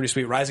Boiling Point's pretty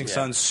sweet. Rising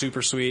Sun's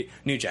super sweet.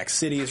 New Jack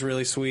City is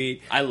really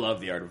sweet. I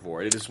love The Art of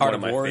War. It is one of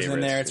my favorites. Art of War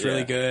is in there. It's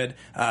really good.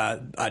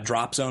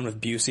 Drop Zone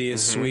with Busey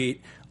is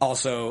sweet.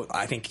 Also,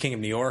 I think King of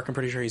New York, I'm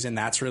pretty sure he's in.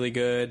 That's really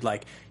good.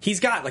 Like he's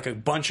got like a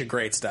bunch of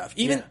great stuff.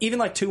 Even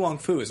like Tu Wong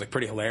Fu is like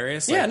pretty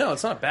hilarious. Yeah, like, no,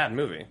 it's not a bad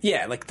movie.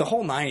 Yeah, like the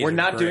whole 90s. We're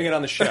not doing it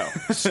on the show.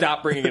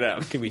 Stop bringing it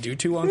up. Can we do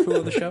Tu Wong Fu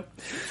on the show?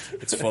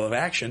 It's full of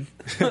action.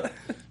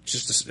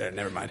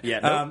 Never mind. Yeah,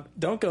 nope.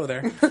 Don't go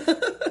there.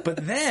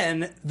 But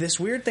then this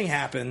weird thing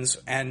happens,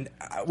 and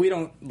we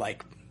don't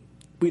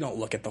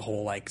look at the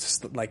whole like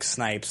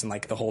Snipes and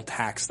like the whole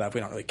tax stuff.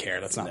 We don't really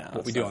care. That's not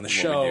what we do on the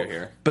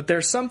show. But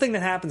there's something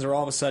that happens where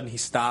all of a sudden he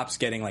stops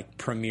getting like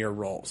premiere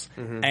roles,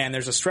 and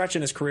there's a stretch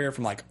in his career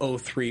from like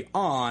 2003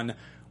 on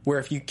where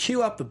if you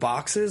queue up the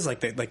boxes, like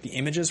the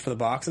images for the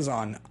boxes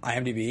on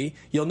IMDb,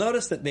 you'll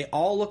notice that they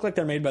all look like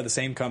they're made by the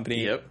same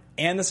company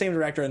and the same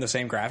director and the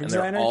same graphic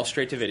designer. They're all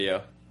straight to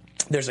video.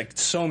 There's like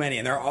so many,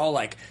 and they're all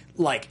like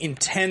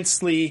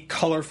intensely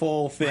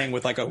colorful thing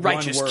with like a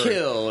righteous one word.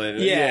 Kill, and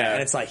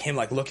and it's like him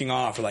like looking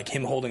off, or like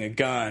him holding a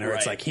gun, or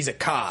it's like he's a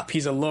cop,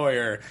 he's a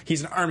lawyer,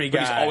 he's an army guy.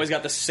 But he's always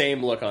got the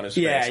same look on his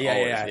face.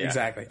 Yeah,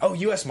 exactly. Oh,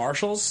 U.S.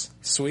 Marshals,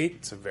 sweet.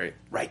 It's a very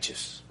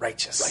righteous.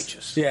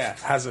 Yeah,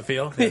 how's it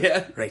feel?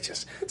 Yeah,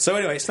 righteous. So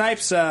anyway,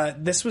 Snipes,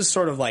 this was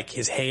sort of like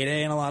his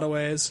heyday in a lot of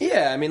ways.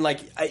 Yeah, I mean, like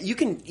you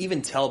can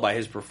even tell by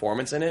his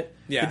performance in it.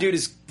 Yeah, the dude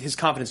his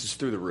confidence is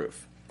through the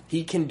roof.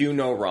 He can do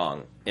no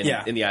wrong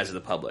in the eyes of the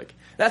public.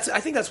 I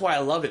think that's why I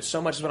love it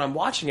so much. Is when I'm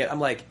watching it,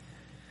 I'm like,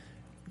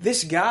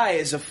 this guy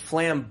is a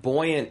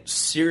flamboyant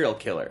serial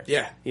killer.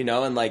 Yeah. You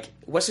know, and like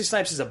Wesley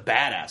Snipes is a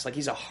badass. Like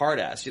he's a hard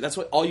ass. That's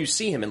what all you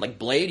see him in. Like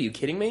Blade, are you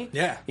kidding me?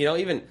 Yeah. You know,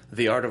 even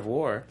The Art of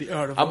War. The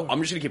Art of I'm, War. I'm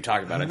just gonna keep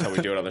talking about it until we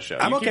do it on the show.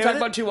 I'm you okay keep with talking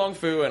it. about Tu Wong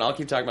Fu, and I'll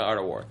keep talking about Art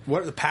of War.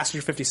 What the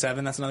Passenger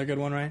 57? That's another good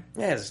one, right?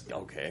 Yeah, it's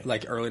okay.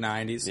 Like early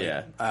 90s.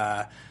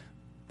 Yeah.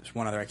 There's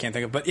one other I can't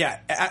think of, but yeah,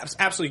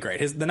 absolutely great.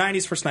 The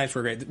 90s for Snipes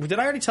were great. Did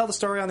I already tell the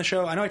story on the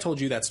show? I know I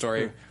told you that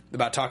story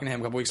about talking to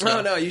him a couple weeks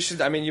ago. No, you should.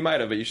 I mean, you might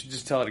have, but you should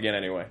just tell it again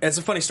anyway. It's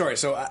a funny story.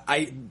 So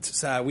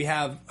we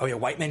have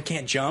White Men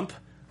Can't Jump,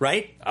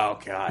 right? Oh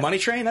God, Money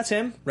Train. That's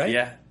him,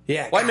 right?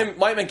 Yeah. White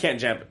Men Can't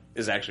Jump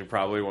is actually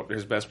probably one of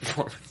his best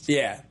performances.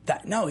 Yeah.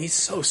 He's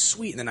so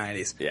sweet in the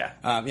 90s.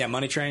 Yeah.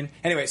 Money Train.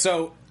 Anyway,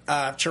 so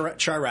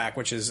Chirac,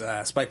 which is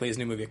Spike Lee's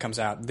new movie, it comes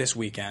out this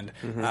weekend.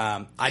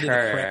 I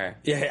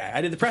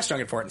did the press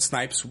junket for it, and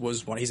Snipes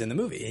was one. He's in the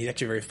movie. He's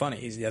actually very funny.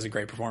 He has a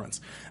great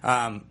performance.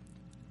 And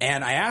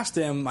I asked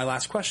him. My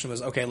last question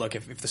was, okay, look,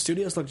 if the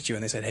studios looked at you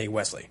and they said, hey,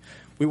 Wesley,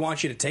 we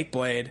want you to take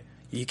Blade,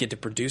 you get to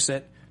produce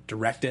it,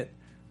 direct it,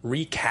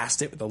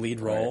 recast it with the lead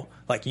role.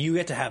 Right. Like, you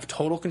get to have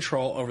total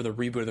control over the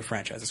reboot of the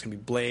franchise. It's going to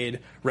be Blade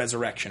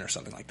Resurrection or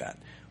something like that.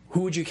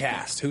 Who would you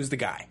cast? Who's the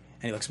guy?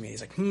 And he looks at me.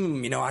 He's like,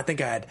 I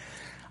think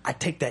I'd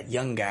take that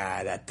young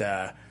guy,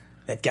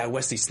 that guy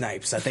Wesley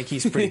Snipes. I think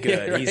he's pretty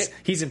good. Yeah, right?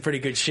 He's in pretty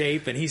good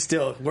shape, and he's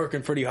still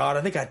working pretty hard.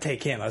 I think I'd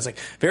take him. I was like,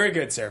 very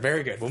good, sir.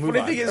 Very good. We'll move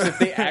on. The thing is, if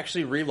they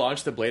actually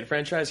relaunched the Blade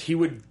franchise, he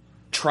would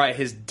try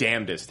his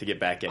damnedest to get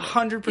back in.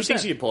 100%. He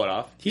thinks he could pull it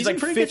off. He's like in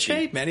pretty 50. good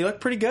shape, man. He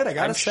looked pretty good, I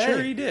gotta say. I'm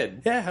sure he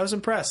did. Yeah, I was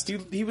impressed.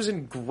 He was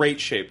in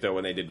great shape, though,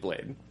 when they did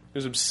Blade. It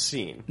was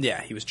obscene.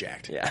 Yeah, he was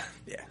jacked. Yeah.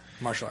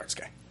 Martial arts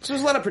guy. So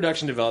there's a lot of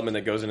production development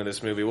that goes into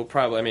this movie. We'll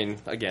probably,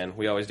 again,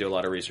 we always do a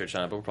lot of research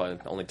on it, but we'll probably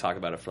only talk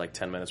about it for like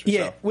 10 minutes or so.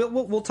 Yeah,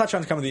 we'll touch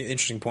on some of the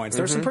interesting points.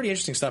 There's some pretty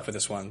interesting stuff with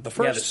this one.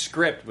 The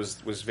script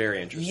was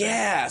very interesting.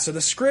 Yeah, so the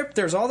script,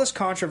 there's all this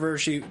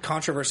controversy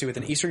with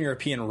an Eastern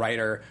European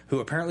writer who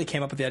apparently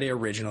came up with the idea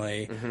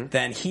originally.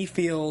 Then he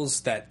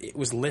feels that it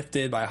was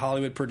lifted by a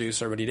Hollywood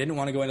producer, but he didn't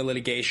want to go into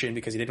litigation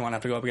because he didn't want to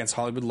have to go up against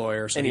Hollywood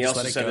lawyers. So and he just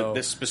also let it said go. that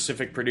this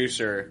specific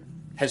producer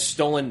has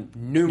stolen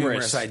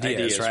numerous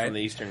ideas right? from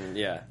the Eastern,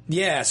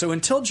 Yeah, so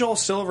until Joel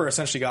Silver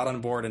essentially got on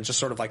board and just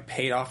sort of like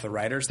paid off the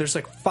writers, there's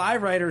like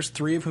 5 writers,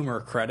 3 of whom are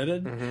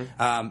credited,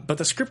 but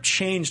the script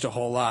changed a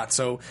whole lot.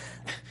 So,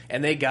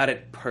 and they got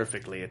it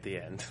perfectly at the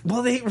end.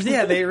 Well, they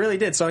really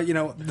did. So,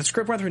 the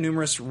script went through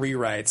numerous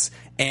rewrites,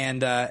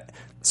 and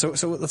so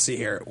let's see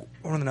here.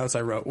 One of the notes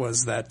I wrote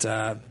was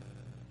that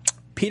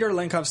Peter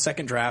Lenkov's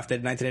second draft,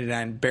 dated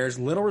 1989, bears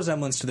little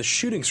resemblance to the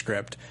shooting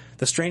script.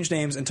 The strange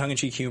names and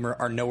tongue-in-cheek humor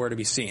are nowhere to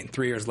be seen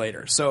 3 years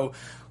later. So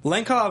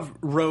Lenkov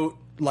wrote,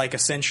 like,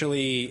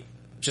 essentially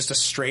just a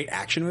straight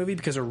action movie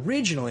because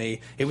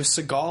originally it was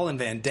Seagal and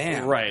Van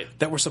Damme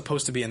that were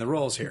supposed to be in the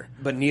roles here.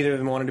 But neither of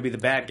them wanted to be the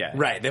bad guy.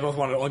 Right. They both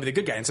wanted to only be the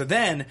good guy. And so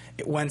then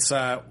it went,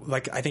 I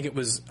think it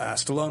was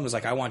Stallone was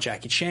like, I want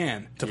Jackie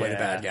Chan to play the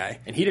bad guy.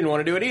 And he didn't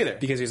want to do it either.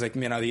 Because he was like,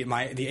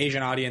 the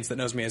Asian audience that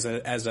knows me as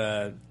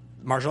a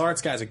martial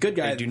arts guy, as a good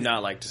guy. I do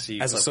not like to see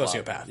you as a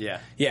sociopath.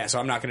 Yeah, so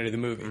I'm not going to do the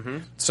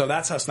movie. So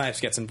that's how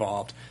Snipes gets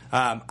involved.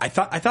 I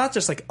thought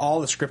just like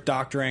all the script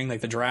doctoring, like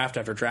the draft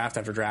after draft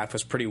after draft,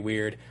 was pretty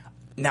weird.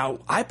 Now,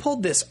 I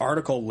pulled this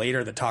article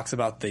later that talks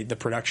about the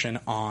production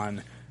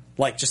on,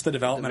 like, just the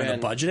development and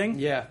the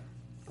budgeting. Yeah.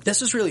 This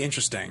was really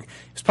interesting.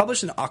 It was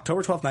published on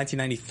October 12th,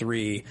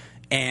 1993,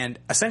 and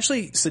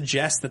essentially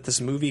suggests that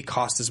this movie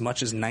cost as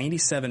much as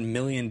 $97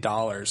 million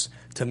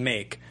to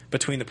make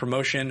between the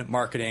promotion,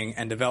 marketing,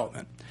 and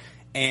development.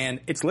 And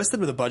it's listed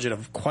with a budget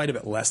of quite a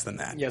bit less than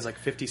that. Yeah, it's like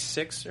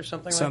 56 or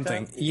something like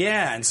that.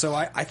 Yeah, and so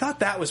I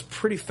thought that was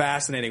pretty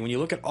fascinating when you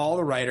look at all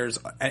the writers,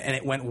 and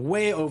it went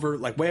way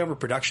over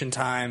production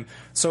time.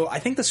 So I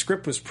think the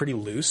script was pretty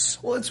loose.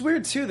 Well, it's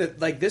weird, too, that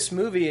like this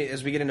movie,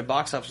 as we get into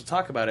box office, we'll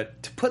talk about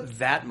it,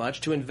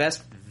 to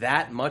invest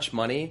that much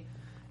money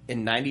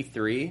in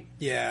 93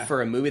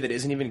 for a movie that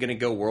isn't even going to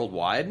go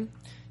worldwide.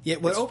 Yeah,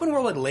 well, it opened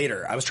worldwide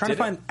later. I was trying to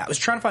find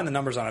the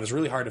numbers on it. It was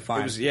really hard to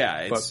find.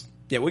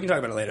 Yeah, we can talk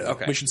about it later.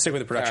 Okay. We should stick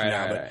with the production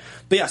now.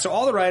 But yeah, so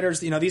all the writers,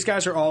 these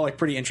guys are all like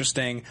pretty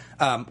interesting.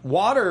 Daniel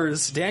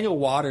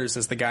Waters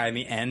is the guy in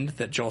the end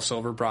that Joel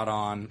Silver brought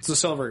on. So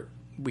Silver,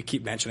 we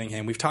keep mentioning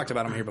him. We've talked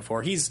about him here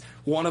before. He's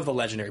one of the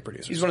legendary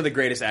producers. He's one of the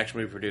greatest action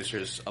movie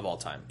producers of all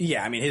time.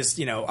 Yeah, I mean,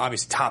 his,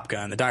 obviously Top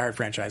Gun, the Die Hard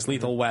franchise,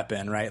 Lethal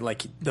Weapon, right?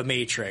 Like The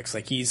Matrix.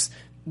 Like he's...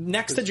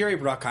 Next to Jerry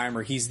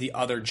Bruckheimer, he's the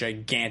other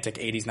gigantic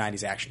 80s,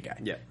 90s action guy.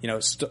 Yeah.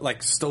 Like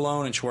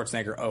Stallone and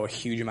Schwarzenegger owe a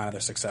huge amount of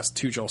their success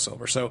to Joel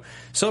Silver. So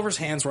Silver's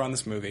hands were on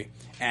this movie,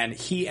 and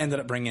he ended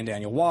up bringing in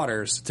Daniel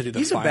Waters to do the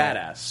He's final. a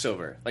badass,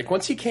 Silver. Like,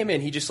 once he came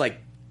in, he just,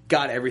 like,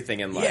 got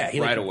everything in line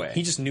right away.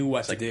 He just knew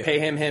what to do. Pay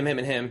him,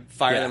 and him,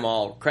 fire them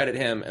all, credit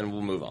him, and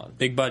we'll move on.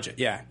 Big budget,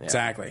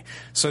 exactly.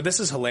 So this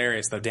is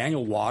hilarious, though.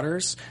 Daniel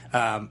Waters,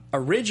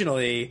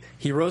 originally,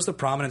 he rose to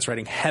prominence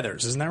writing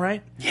Heathers. Isn't that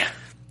right? Yeah.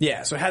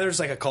 Yeah, so Heather's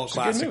like a cult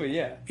classic. Good movie,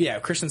 yeah. Yeah,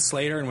 Christian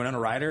Slater and Winona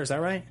Ryder, is that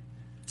right?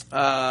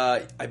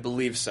 I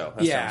believe so.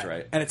 That sounds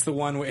right. And it's the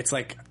one where it's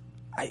like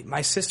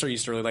my sister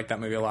used to really like that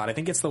movie a lot. I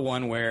think it's the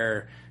one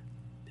where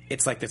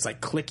it's like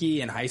cliquey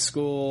in high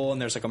school,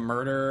 and there's like a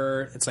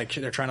murder. It's like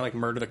they're trying to like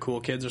murder the cool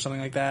kids or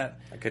something like that.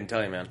 I couldn't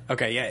tell you, man.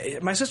 Okay, yeah.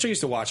 My sister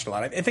used to watch it a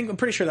lot. I'm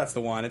pretty sure that's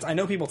the one. I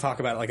know people talk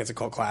about it like it's a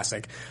cult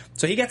classic.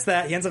 So he gets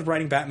that. He ends up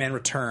writing Batman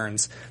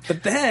Returns.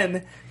 But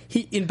then,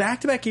 in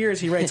back-to-back years,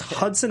 he writes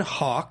Hudson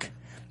Hawk,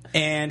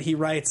 and he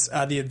writes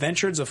The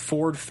Adventures of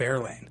Ford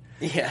Fairlane.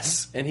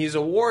 Yes, and he's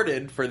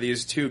awarded for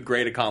these two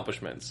great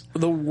accomplishments.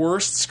 The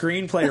worst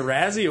screenplay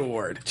Razzie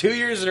Award. 2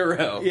 years in a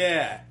row.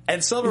 Yeah.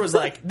 And Silver was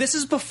like, this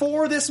is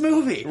before this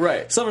movie.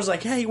 Right. Silver's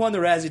like, yeah, he won the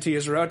Razzie 2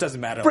 years in a row. It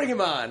doesn't matter. Bring him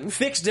on.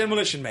 Fix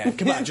Demolition Man.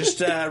 Come on, just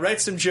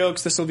write some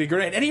jokes. This will be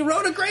great. And he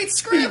wrote a great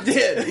script. He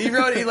did. He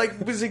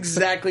was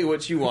exactly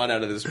what you want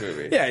out of this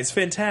movie. Yeah, it's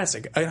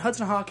fantastic.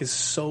 Hudson Hawk is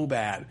so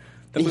bad.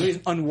 The movie's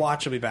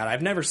unwatchably bad.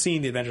 I've never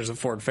seen The Adventures of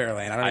Ford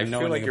Fairlane. I don't even know anything about it. I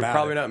feel like you're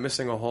probably not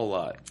missing a whole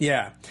lot.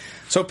 Yeah.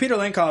 So Peter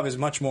Lenkov is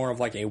much more of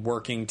like a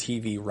working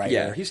TV writer.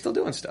 Yeah, he's still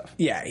doing stuff.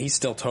 Yeah, he's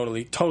still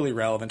totally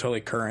relevant,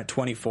 totally current.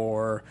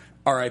 24,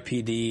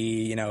 R.I.P.D.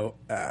 You know,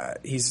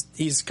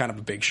 he's kind of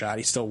a big shot.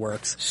 He still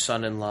works.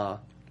 Son-in-law.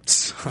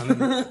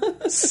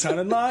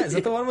 Son-in-law? Is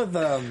that the one with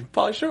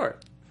Pauly Shore?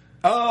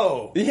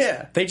 Oh,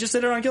 yeah. They just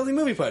did it on Guilty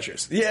Movie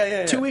Pushers.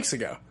 Yeah. 2 weeks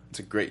ago. It's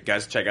a great,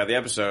 guys, check out the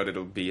episode.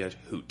 It'll be a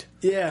hoot.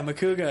 Yeah,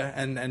 Makuga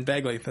and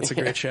Begley. That's a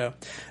great show.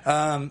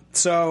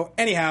 So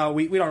anyhow,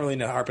 we don't really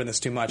need to harp on this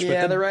too much.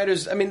 Yeah, the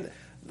writers, I mean,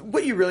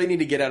 what you really need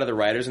to get out of the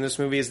writers in this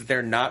movie is that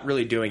they're not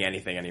really doing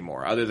anything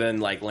anymore, other than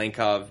like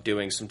Lenkov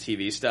doing some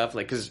TV stuff.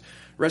 Like, because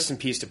Rest in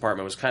Peace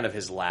Department was kind of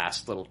his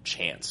last little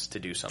chance to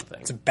do something.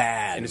 It's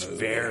bad, and it's movie.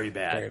 Very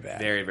bad, very bad,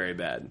 very very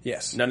bad.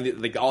 Yes, none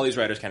of all these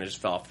writers kind of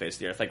just fell off the face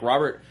of the earth. Like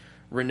Robert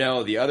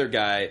Renault, the other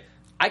guy.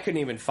 I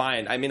couldn't even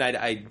find... I mean,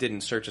 I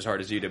didn't search as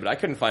hard as you did, but I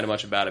couldn't find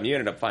much about him. You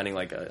ended up finding,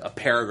 like, a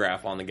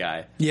paragraph on the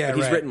guy. Yeah, like,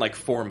 he's right. written, like,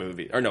 2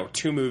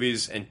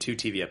 movies and 2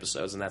 TV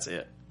episodes, and that's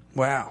it.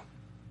 Wow.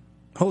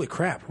 Holy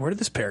crap. Where did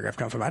this paragraph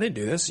come from? I didn't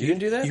do this. You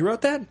didn't do that? You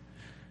wrote that?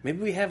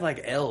 Maybe we have,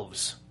 like,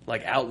 elves.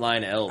 Like,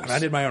 outline elves. I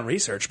did my own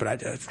research,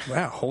 but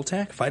wow,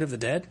 Holtac? Fight of the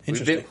Dead?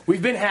 Interesting.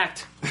 We've been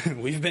hacked.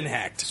 We've been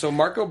hacked. So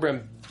Marco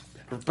Brambilla.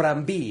 Marco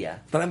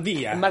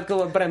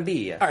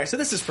Brambilla. All right, so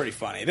this is pretty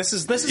funny. This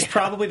is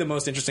probably the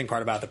most interesting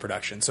part about the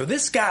production. So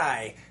this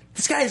guy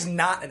is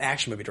not an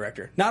action movie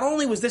director. Not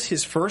only was this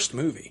his first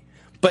movie,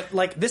 but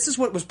like this is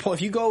what was pulled.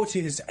 If you go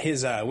to his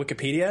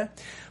Wikipedia,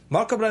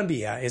 Marco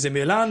Brambilla is a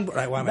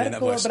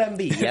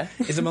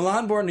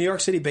Milan-born, New York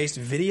City-based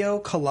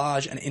video,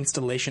 collage, and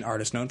installation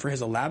artist known for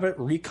his elaborate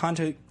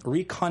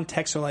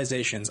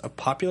recontextualizations of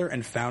popular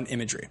and found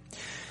imagery.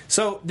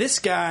 So this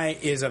guy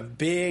is a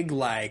big,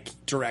 like,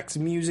 directs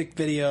music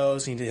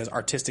videos, and he does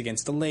artistic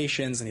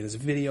installations, and he does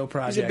video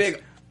projects. He's a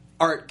big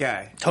art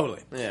guy.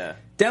 Totally. Yeah.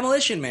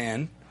 Demolition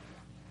Man,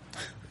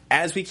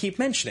 as we keep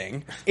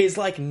mentioning, is,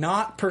 like,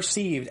 not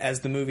perceived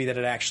as the movie that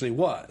it actually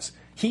was.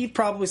 He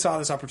probably saw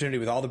this opportunity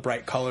with all the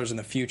bright colors in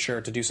the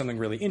future to do something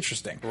really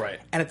interesting. Right.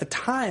 And at the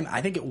time,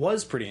 I think it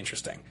was pretty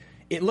interesting.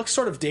 It looks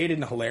sort of dated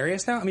and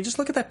hilarious now. I mean, just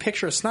look at that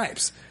picture of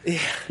Snipes. Yeah.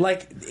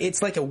 Like,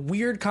 it's like a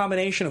weird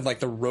combination of,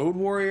 like, the Road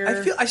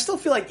Warrior. I still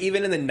feel like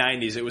even in the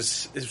 90s, it was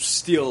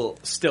still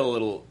a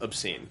little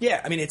obscene. Yeah,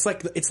 I mean, it's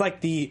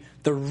like the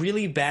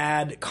really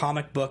bad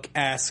comic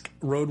book-esque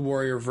Road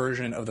Warrior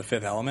version of The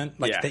Fifth Element.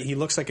 Like, he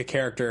looks like a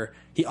character.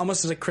 He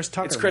almost is like Chris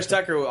Tucker. It's Chris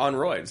Tucker on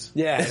roids.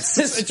 Yeah, it's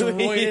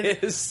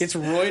roided. It's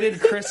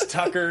roided Chris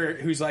Tucker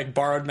who's, like,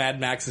 borrowed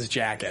Mad Max's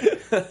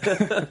jacket.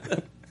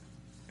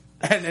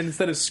 And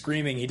instead of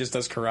screaming, he just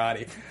does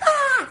karate.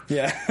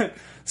 Yeah.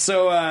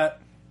 So,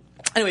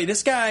 anyway,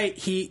 this guy,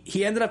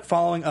 he ended up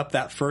following up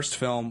that first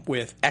film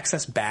with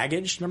Excess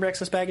Baggage. Remember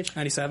Excess Baggage,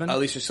 97?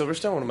 Alicia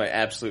Silverstone, one of my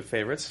absolute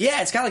favorites.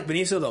 Yeah, it's got, like,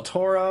 Benicio del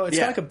Toro. It's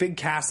got, like, a big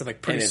cast of,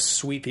 like, pretty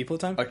sweet people at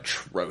the time.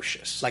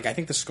 Atrocious. Like, I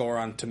think the score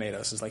on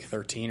Tomatoes is, like,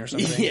 13 or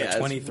something. Yeah, or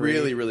 23. It's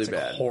really, really it's,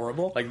 bad. Like,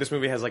 horrible. Like, this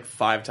movie has, like,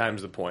 5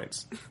 times the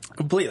points.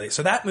 Completely.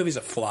 So that movie's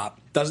a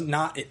flop.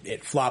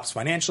 It flops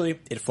financially.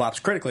 It flops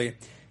critically.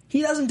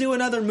 He doesn't do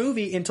another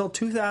movie until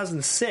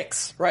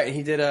 2006. Right, and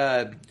he did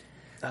what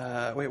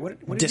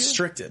did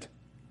Districted.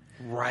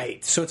 He do?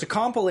 Right. So it's a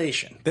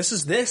compilation. This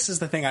is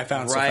the thing I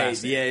found so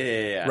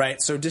fascinating. Yeah.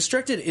 Right. So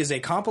Districted is a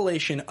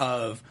compilation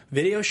of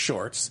video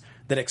shorts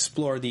that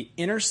explore the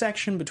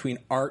intersection between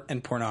art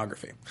and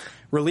pornography.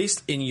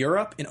 Released in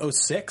Europe in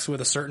 2006 with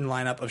a certain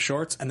lineup of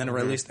shorts, and then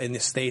released in the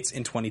States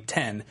in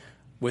 2010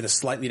 with a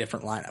slightly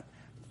different lineup.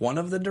 One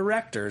of the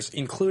directors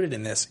included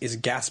in this is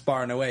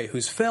Gaspar Noé,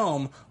 whose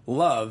film,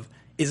 Love,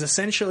 is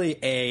essentially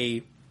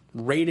a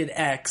rated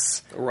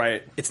X.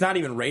 Right. It's not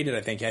even rated,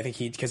 I think.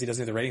 Because he doesn't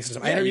have the rating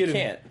system. Yeah,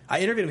 I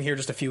interviewed him here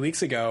just a few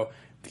weeks ago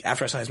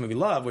after I saw his movie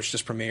Love, which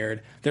just premiered.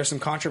 There's some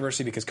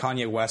controversy because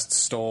Kanye West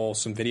stole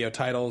some video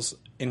titles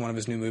in one of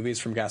his new movies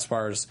from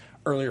Gaspar's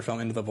earlier film,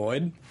 Into the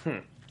Void.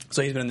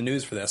 So he's been in the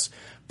news for this.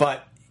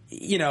 But,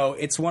 you know,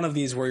 it's one of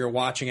these where you're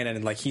watching it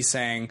and, like, he's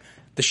saying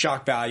the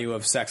shock value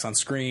of sex on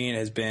screen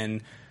has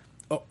been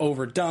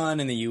overdone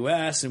in the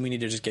U.S. and we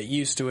need to just get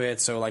used to it.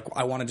 So like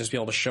I want to just be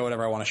able to show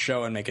whatever I want to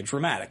show and make it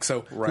dramatic.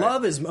 So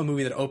Love is a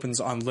movie that opens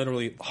on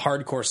literally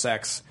hardcore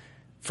sex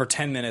for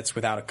 10 minutes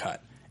without a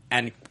cut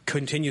and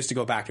continues to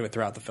go back to it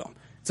throughout the film.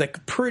 It's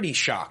like pretty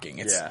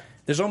shocking.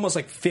 There's almost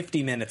like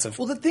 50 minutes of...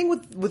 Well, the thing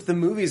with the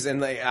movies, and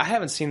like, I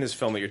haven't seen this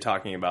film that you're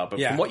talking about, but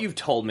from what you've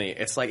told me,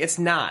 it's like, it's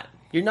not.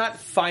 You're not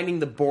finding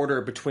the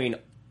border between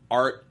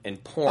art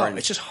and porn. Oh,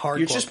 it's just hardcore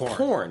You're just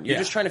porn. You're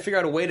just trying to figure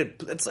out a way to...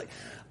 It's like...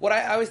 What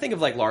I always think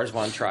of like Lars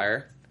von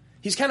Trier.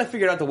 He's kind of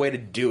figured out the way to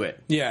do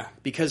it. Yeah.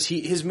 Because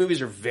his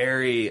movies are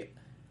very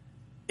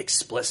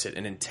explicit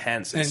and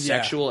intense and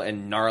sexual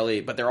and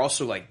gnarly, but they're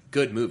also like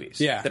good movies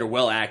that are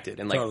well acted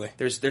and like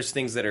there's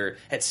things that are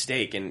at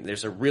stake and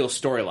there's a real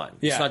storyline.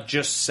 It's not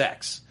just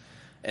sex.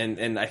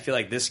 And I feel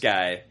like this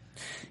guy,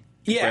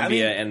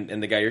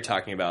 and the guy you're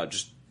talking about,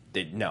 just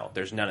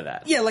there's none of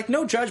that. Yeah, like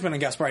no judgment on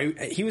Gaspar.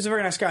 He was a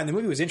very nice guy, and the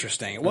movie was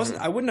interesting. It wasn't.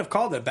 I wouldn't have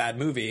called it a bad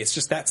movie. It's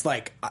just that's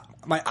like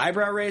my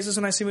eyebrow raises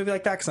when I see a movie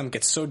like that because it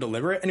gets so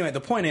deliberate. Anyway, the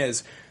point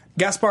is,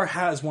 Gaspar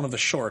has one of the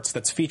shorts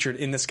that's featured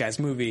in this guy's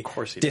movie, of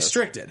course he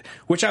Districted, does.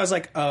 Which I was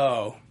like,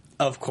 oh,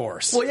 of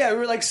course. Well, yeah, we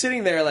were like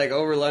sitting there like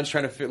over lunch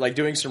trying to like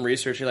doing some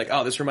research. You're like,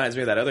 oh, this reminds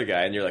me of that other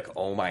guy, and you're like,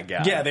 oh my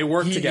god, yeah, they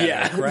work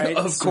together, right?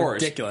 Of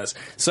course, ridiculous.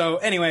 So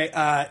anyway,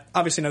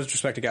 obviously, no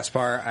disrespect to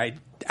Gaspar,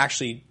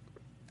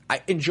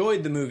 I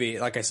enjoyed the movie.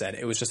 Like I said,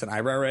 it was just an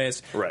eyebrow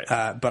raise, right?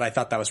 But I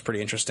thought that was pretty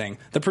interesting.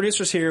 The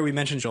producers here, we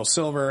mentioned Joel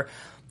Silver,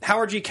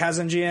 Howard G.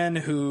 Kazanjian,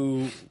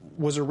 who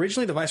was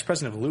originally the vice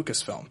president of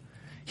Lucasfilm.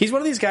 He's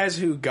one of these guys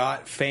who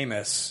got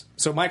famous.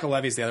 So Michael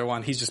Levy's the other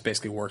one. He's just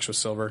basically works with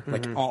Silver.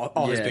 Like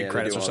all his big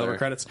credits are Silver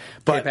credits.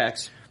 But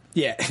K-Pax.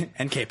 Yeah,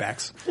 and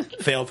K-Pax.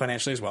 Failed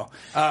financially as well.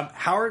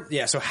 Howard,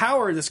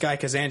 this guy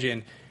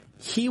Kazanjian,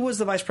 he was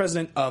the vice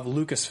president of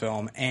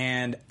Lucasfilm,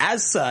 and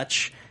as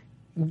such,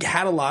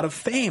 had a lot of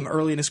fame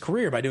early in his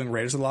career by doing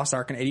Raiders of the Lost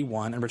Ark in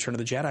 81 and Return of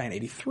the Jedi in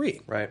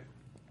 83. Right.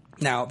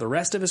 Now, the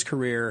rest of his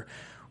career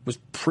was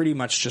pretty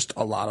much just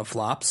a lot of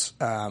flops.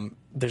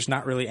 There's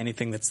not really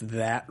anything that's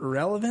that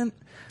relevant,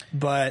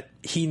 but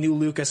he knew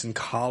Lucas in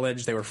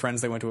college. They were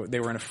friends. They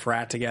were in a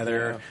frat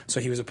together. Yeah. So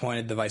he was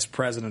appointed the vice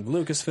president of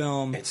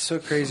Lucasfilm. It's so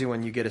crazy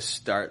when you get a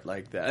start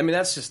like that. I mean,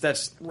 that's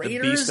Raiders the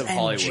beast of and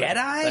Hollywood.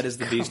 Jedi? That is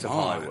the beast of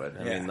Hollywood.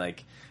 I mean,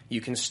 like,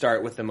 you can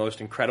start with the most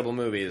incredible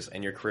movies,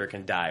 and your career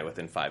can die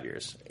within 5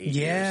 years, 8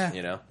 years.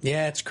 You know?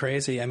 Yeah, it's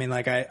crazy. I mean,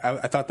 like, I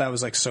thought that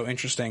was like so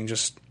interesting.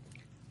 Just,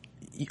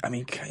 I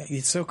mean,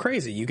 it's so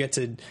crazy. You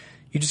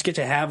just get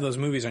to have those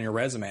movies on your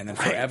resume and then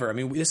forever. I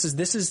mean, this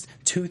is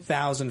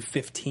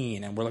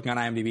 2015, and we're looking on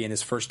IMDb, and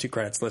his first two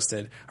credits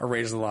listed are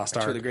Raiders of the Lost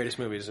Ark. Two of the greatest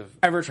movies of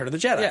ever Return of the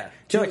Jedi. Yeah,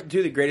 two of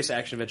the greatest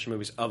action adventure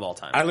movies of all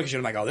time. I look at you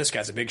and I'm like, oh, this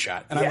guy's a big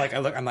shot. And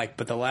I'm like,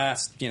 but the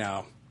last,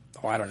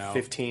 I don't know,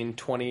 15,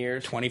 20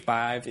 years,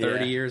 25,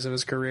 30 years of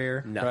his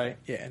career, nothing. Right?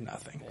 Yeah,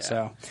 nothing. Yeah.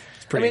 So,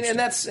 it's pretty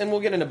and we'll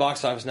get into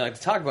box office now to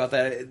talk about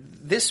that.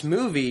 This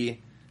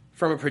movie,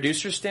 from a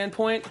producer's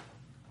standpoint,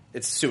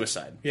 it's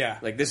suicide. Yeah.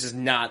 Like, this is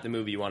not the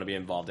movie you want to be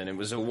involved in. It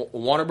was a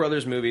Warner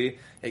Brothers movie.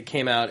 It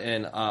came out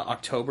in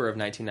October of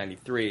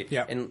 1993.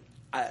 Yeah. And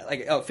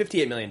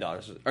 $58 million.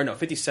 Or no,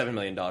 $57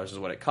 million is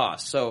what it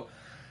cost. So,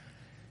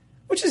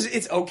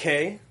 it's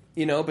okay,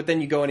 but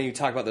then you go in and you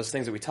talk about those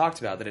things that we talked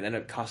about, that it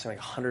ended up costing like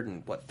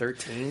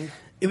 113.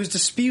 It was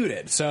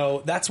disputed.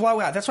 So that's why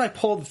I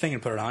pulled the thing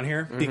and put it on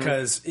here,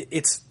 because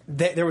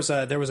there was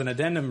an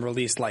addendum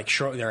released like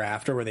shortly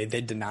thereafter where they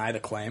did deny the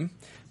claim.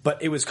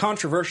 But it was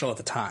controversial at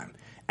the time.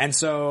 And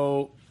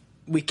so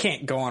we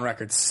can't go on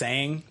record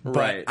saying, but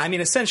right. I mean,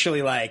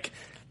 essentially, like,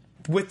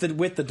 with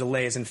the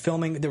delays in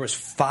filming, there was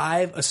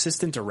 5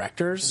 assistant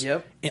directors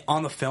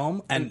on the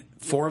film, and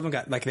 4 of them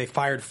they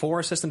fired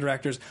 4 assistant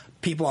directors.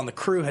 People on the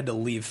crew had to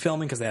leave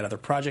filming because they had other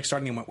projects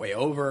starting and went way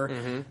over.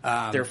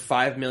 Their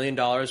 $5 million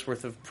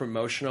worth of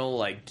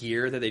promotional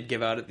gear that they'd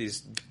give out at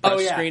these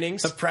press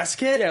screenings. The press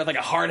kit? Yeah, with like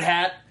a hard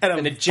hat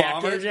and a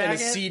jacket and a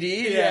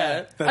CD.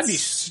 Yeah. I'd be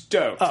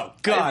stoked. Oh,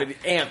 God. I'd be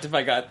amped if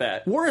I got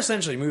that. We're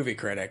essentially movie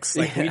critics.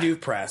 We do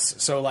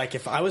press. So,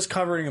 if I was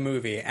covering a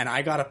movie and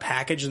I got a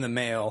package in the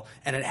mail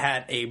and it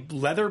had a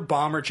leather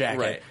bomber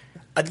jacket,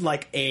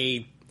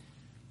 the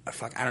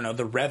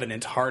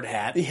Revenant hard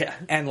hat,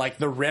 and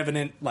the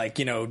Revenant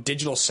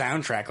digital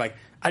soundtrack,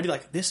 I'd be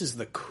like, this is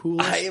the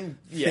coolest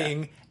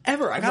thing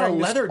ever. I got a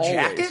leather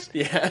jacket.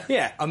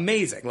 Yeah,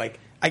 amazing.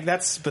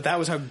 But that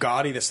was how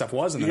gaudy this stuff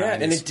was in the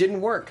 90s. And it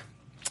didn't work.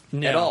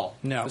 No, at all.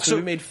 No. So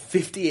we made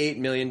 $58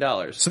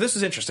 million. So this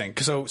is interesting.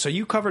 So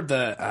you covered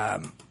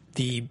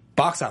the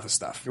box office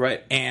stuff.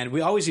 Right. And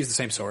we always use the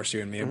same source,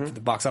 you and me,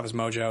 the Box Office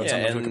Mojo,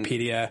 sometimes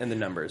Wikipedia. And the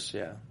numbers,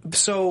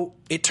 So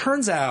it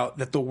turns out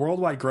that the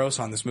worldwide gross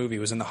on this movie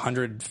was in the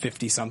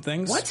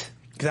 150-somethings. What?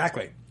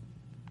 Exactly.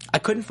 I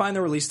couldn't find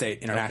the release date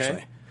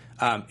internationally.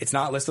 Okay. It's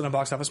not listed on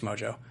Box Office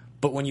Mojo.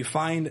 But when you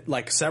find,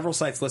 several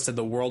sites listed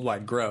the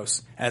worldwide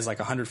gross as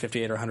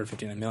 158 or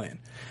 159 million.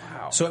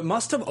 Wow. So it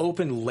must have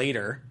opened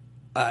later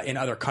in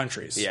other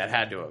countries. Yeah, it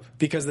had to have.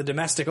 Because the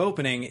domestic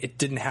opening, it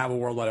didn't have a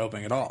worldwide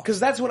opening at all. Because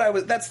that's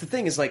the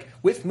thing is,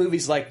 with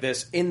movies like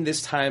this, in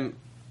this time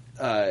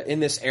in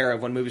this era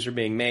of when movies were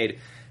being made,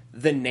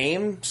 the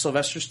name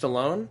Sylvester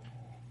Stallone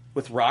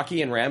with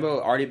Rocky and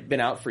Rambo already been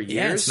out for years.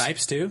 Yeah, and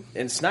Snipes too.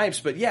 And Snipes,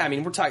 but yeah, I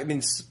mean, we're talking. I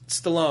mean,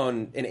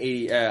 Stallone in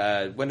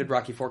 80. When did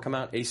Rocky 4 come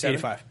out? 87?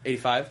 85.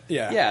 85?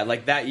 Yeah. Yeah,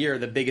 like that year,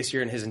 the biggest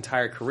year in his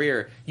entire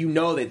career. You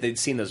know that they'd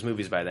seen those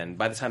movies by then.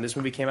 By the time this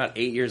movie came out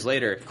 8 years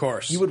later, of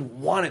course, you would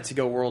want it to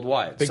go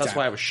worldwide. So that's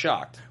why I was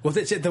shocked. Well,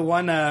 the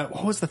one,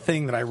 what was the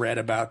thing that I read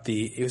about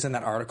it was in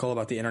that article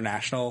about the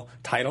international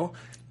title.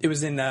 It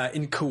was in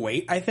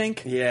Kuwait, I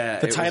think. Yeah.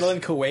 The title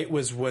in Kuwait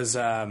was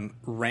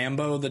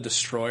Rambo the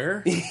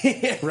Destroyer.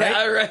 Yeah,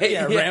 right.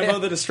 Yeah, Rambo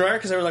the Destroyer,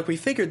 because they were like, we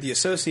figured the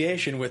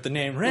association with the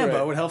name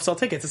Rambo would help sell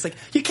tickets. It's like,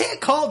 you can't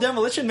call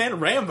Demolition Man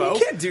Rambo. You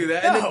can't do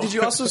that. No. And then, did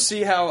you also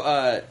see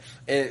how,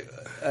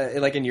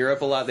 like in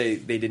Europe a lot, they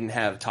didn't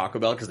have Taco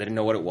Bell because they didn't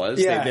know what it was.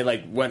 Yeah. They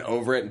like went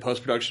over it in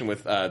post-production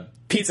with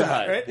Pizza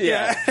Hut, right?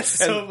 Yeah. It's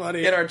so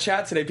funny. In our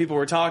chat today, people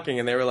were talking,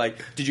 and they were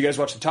like, did you guys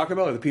watch the Taco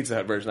Bell or the Pizza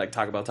Hut version? Like,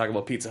 Taco Bell,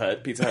 Pizza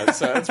Hut.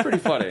 So it's pretty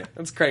funny.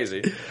 It's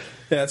crazy.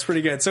 Yeah, it's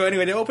pretty good. So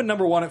anyway, they opened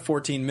number one at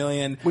 14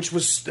 million. Which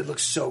it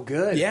looks so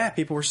good. Yeah,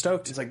 people were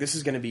stoked. It's like, this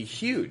is going to be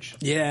huge.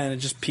 Yeah, and it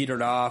just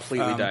petered off.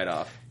 Completely died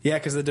off. Yeah,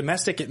 because the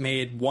domestic, it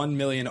made $1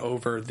 million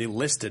over the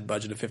listed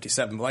budget of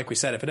 57. But like we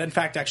said, if it in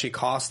fact actually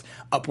cost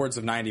upwards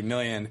of $90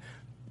 million,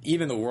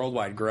 even the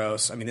worldwide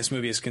gross, I mean, this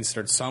movie is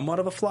considered somewhat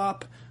of a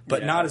flop,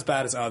 but not as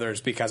bad as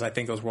others, because I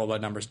think those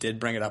worldwide numbers did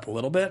bring it up a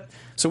little bit.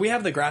 So we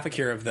have the graphic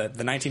here of the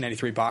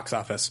 1993 box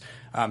office.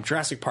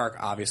 Jurassic Park,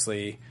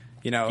 obviously,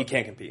 you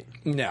can't compete.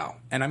 No.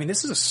 And I mean,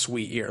 this is a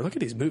sweet year. Look at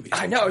these movies.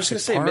 I know. I was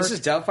just going to say,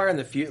 Jurassic Park. Mrs. Doubtfire in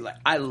the future. Like,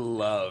 I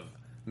love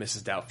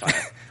Mrs.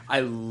 Doubtfire.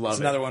 I love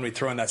it's another one we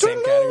throw in that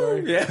same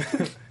category. Yeah.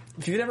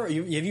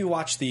 Have you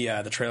watched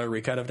the trailer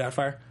recut of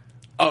Doubtfire?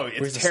 Oh,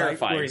 it's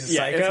terrifying. Where he's a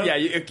psycho?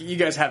 You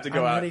guys have to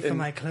go out. I'm ready for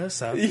my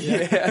close-up.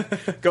 Yeah.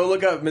 Go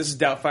look up Mrs.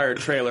 Doubtfire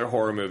trailer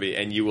horror movie,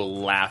 and you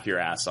will laugh your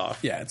ass off.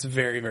 Yeah, it's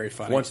very, very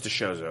funny. Once the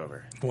show's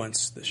over.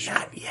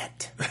 Not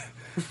yet.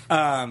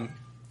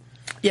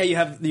 Yeah, you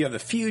have The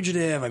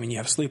Fugitive. I mean, you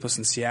have Sleepless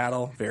in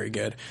Seattle. Very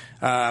good.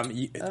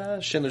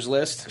 Schindler's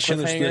List.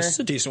 Schindler's List is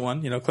a decent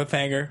one.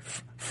 Cliffhanger.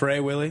 Frey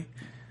Willy.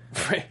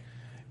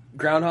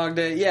 Groundhog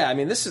Day. Yeah, I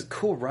mean, this is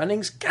Cool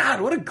Runnings. God,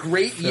 what a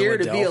great year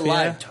to be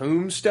alive.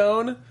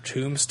 Tombstone.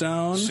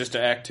 Sister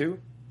Act 2.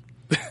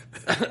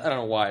 I don't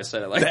know why I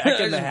said it like that.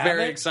 I was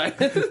very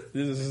excited.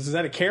 Is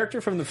that a character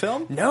from the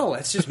film? No,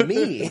 it's just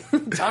me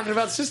talking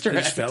about Sister Act.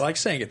 I just felt like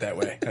saying it that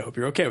way. I hope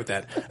you're okay with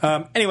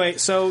that. Anyway,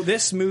 so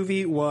this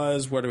movie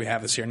was, where do we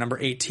have this here? Number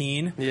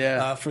 18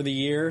 for the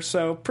year.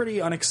 So pretty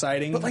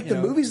unexciting. But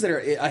the movies that are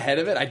ahead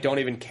of it, I don't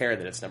even care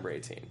that it's number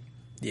 18.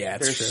 Yeah,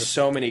 it's There's true.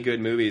 so many good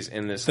movies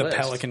in this list. The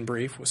Pelican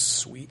Brief was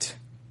sweet.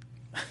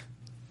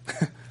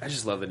 I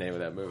just love the name of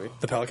that movie.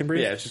 The Pelican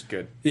Brief? Yeah, it's just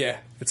good. Yeah,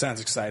 it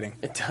sounds exciting.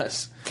 It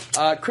does.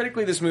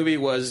 Critically, this movie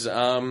was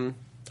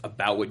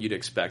about what you'd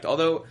expect.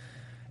 Although,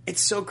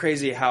 it's so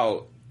crazy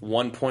how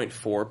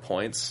 1.4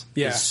 points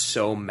is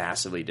so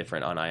massively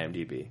different on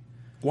IMDb.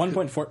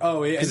 1.4?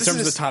 Oh, yeah, in terms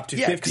of the top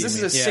 250. Yeah, because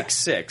this is a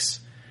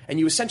 6.6. And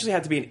you essentially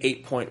have to be an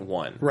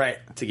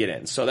 8.1 to get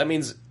in. So that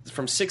means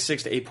from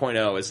 6.6 to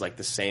 8.0 is like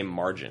the same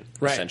margin,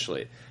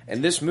 essentially.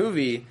 And this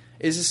movie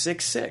is a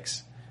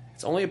 6.6.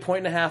 It's only a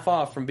 1.5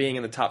 off from being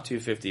in the top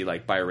 250,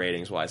 like by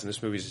ratings wise, and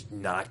this movie's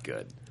not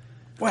good.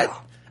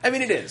 Well, I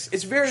mean, it is.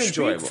 It's very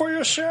enjoyable. Speak for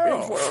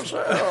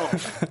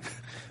yourself.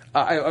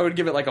 I would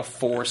give it like a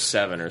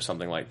 4.7 or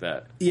something like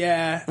that.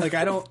 Yeah, like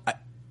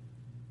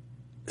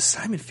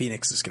Simon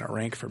Phoenix is going to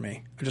rank for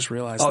me. I just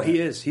realized. Oh, that. he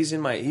is. He's in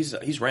my.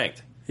 He's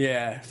ranked.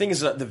 Yeah. The thing is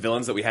that the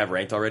villains that we have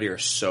ranked already are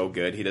so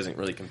good. He doesn't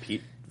really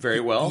compete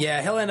very well.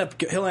 Yeah, he'll end up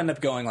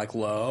going like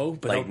low,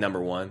 but like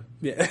number 1.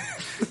 Yeah,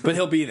 but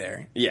he'll be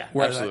there. Yeah,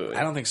 whereas absolutely.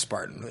 I don't think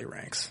Spartan really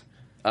ranks.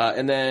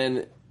 And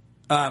then,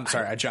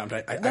 sorry, I jumped.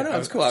 No,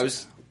 it's cool. I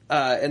was,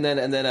 and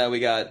then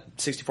we got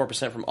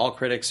 64% from all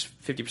critics,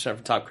 50%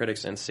 from top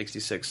critics, and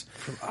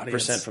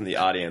 66% from the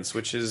audience,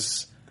 which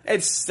is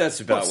that's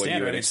about what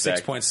you would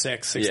expect.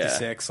 6.6,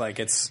 66. Like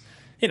it's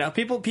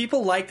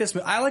people like this.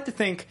 I like to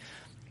think.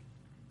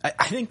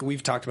 I think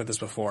we've talked about this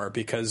before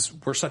because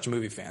we're such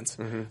movie fans.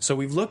 Mm-hmm. So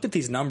we've looked at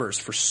these numbers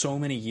for so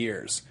many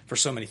years, for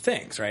so many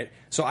things, right?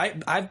 So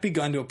I've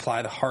begun to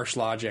apply the harsh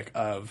logic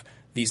of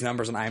these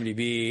numbers on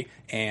IMDb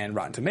and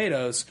Rotten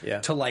Tomatoes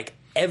to like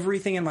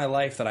everything in my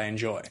life that I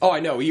enjoy. Oh,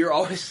 I know. You're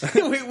always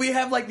we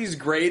have like these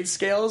grade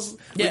scales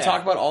we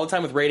talk about all the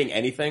time with rating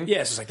anything. Yeah,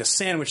 it's just like the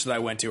sandwich that I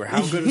went to, or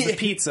how good was the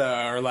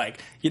pizza, or like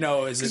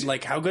is it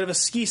like how good of a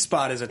ski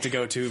spot is it to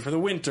go to for the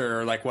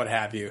winter, or like what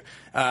have you.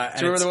 Do you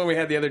remember the one we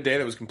had the other day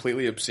that was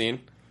completely obscene?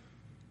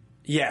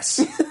 Yes.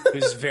 It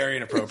was very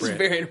inappropriate. It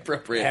was very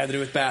inappropriate. It had to do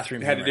with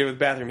bathroom humor. It had to do with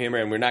bathroom humor,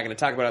 and we're not going to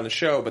talk about it on the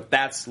show, but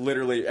that's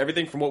literally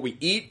everything from what we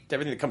eat to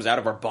everything that comes out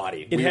of our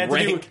body. It had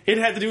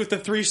to do with the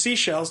 3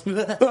 seashells. Did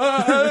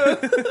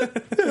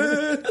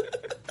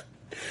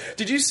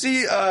you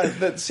see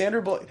that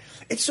Sandra Bullock?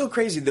 It's so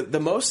crazy. The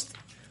most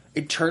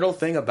eternal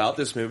thing about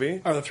this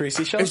movie are the 3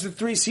 seashells? Is the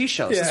 3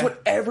 seashells. Yeah. That's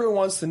what everyone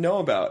wants to know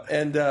about.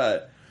 And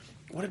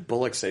What did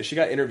Bullock say? She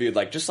got interviewed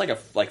like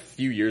a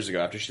few years ago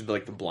after she did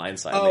like The Blind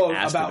Side. Oh, and they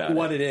asked about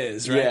what it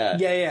is, right?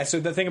 Yeah. So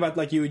the thing about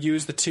like you would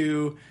use the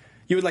two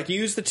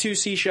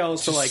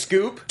seashells to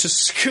scoop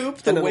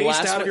the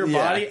waste out of your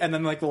body, and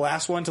then like the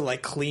last one to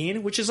like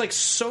clean, which is like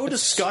so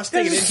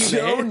disgusting and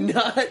inhumane.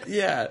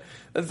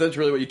 That's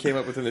really what you came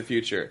up with in the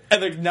future.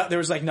 And there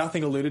was like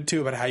nothing alluded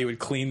to about how you would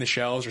clean the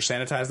shells or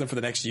sanitize them for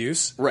the next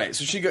use. Right.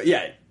 So she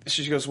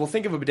goes, well,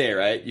 think of a bidet,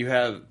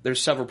 right? There's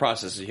several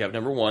processes. You have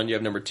number 1, you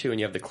have number 2, and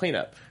you have the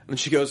cleanup. And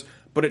she goes,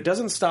 but it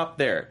doesn't stop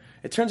there.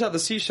 It turns out the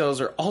seashells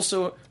are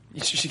also,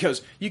 she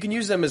goes, you can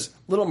use them as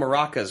little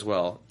maracas as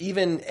well,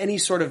 even any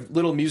sort of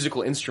little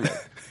musical instrument.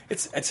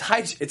 It's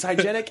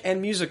hygienic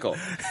and musical.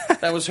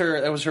 That was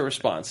her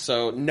response.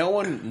 So no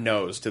one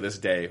knows to this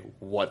day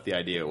what the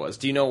idea was.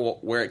 Do you know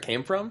where it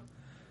came from?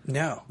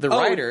 No. The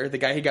writer, the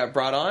guy he got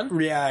brought on,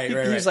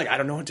 he's like, I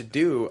don't know what to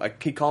do.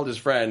 He called his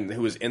friend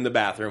who was in the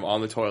bathroom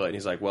on the toilet, and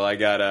he's like, well, I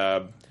got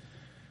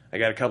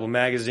a couple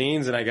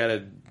magazines and I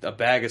got a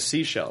bag of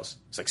seashells.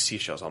 It's like,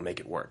 seashells, I'll make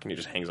it work. And he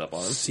just hangs up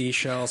on him.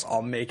 Seashells,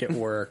 I'll make it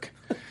work.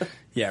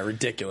 Yeah,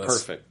 ridiculous.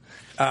 Perfect.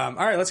 All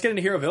right, let's get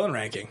into hero villain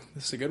ranking.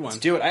 This is a good one.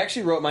 Let's do it. I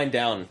actually wrote mine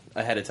down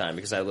ahead of time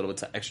because I had a little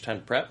bit extra time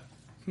to prep.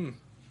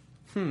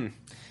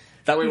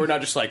 That way we're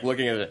not just like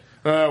looking at it.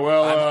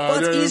 Well,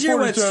 it's easier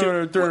when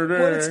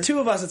it's two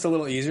of us. It's a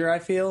little easier, I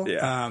feel.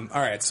 Yeah.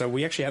 All right, so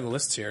we actually have the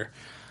lists here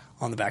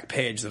on the back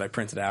page that I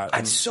printed out.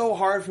 It's so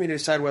hard for me to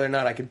decide whether or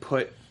not I can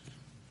put.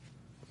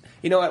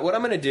 You know what? What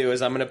I'm going to do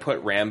is I'm going to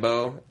put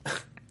Rambo.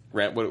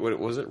 What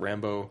was it?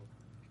 Rambo.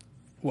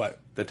 What?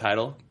 The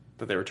title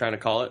that they were trying to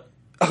call it.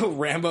 Oh,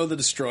 Rambo the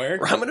Destroyer?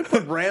 I'm going to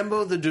put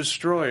Rambo the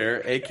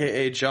Destroyer,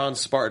 a.k.a. John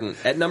Spartan,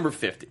 at number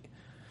 50.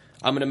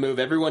 I'm going to move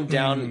everyone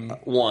down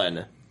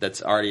one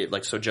that's already,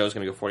 like, so Joe's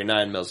going to go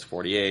 49, Mills to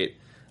 48,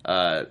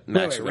 Max will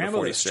go to Rambo the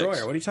 46.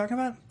 Destroyer, what are you talking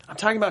about? I'm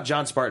talking about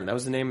John Spartan. That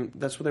was the name,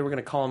 that's what they were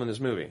going to call him in this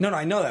movie. No,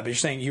 I know that,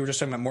 but you were just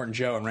talking about Morton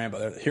Joe and Rambo.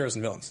 They're heroes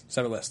and villains.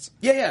 Separate lists.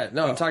 Yeah.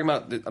 No, I'm talking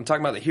about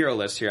the hero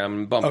list here. I'm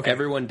going to bump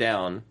everyone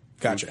down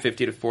from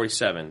 50 to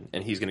 47,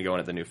 and he's going to go in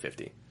at the new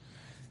 50.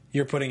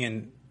 You're putting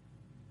in...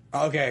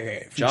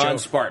 Okay. John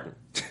Spartan.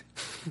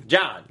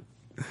 John.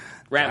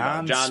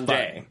 Rambo. John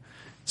Day.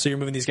 So you're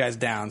moving these guys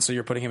down. So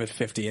you're putting him at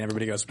 50, and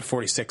everybody goes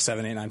 46,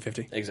 7, 8, 9,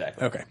 50?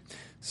 Exactly. Okay.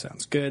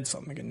 Sounds good. So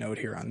I'll make a note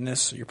here on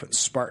this. So you're putting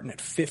Spartan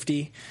at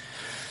 50.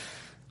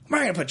 I'm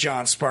not going to put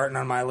John Spartan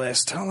on my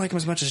list. I don't like him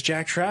as much as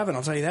Jack Traven,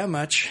 I'll tell you that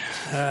much.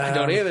 I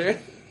don't either.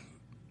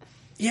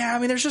 Yeah, I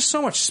mean, there's just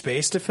so much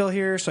space to fill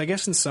here. So I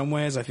guess in some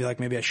ways I feel like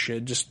maybe I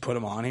should just put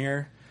him on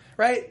here.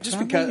 Right? Just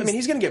because, I mean,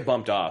 he's going to get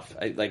bumped off,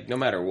 no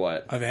matter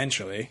what.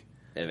 Eventually.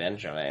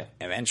 John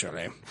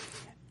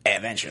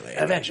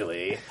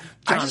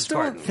I just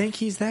don't think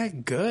he's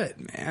that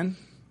good, man.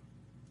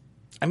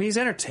 I mean, he's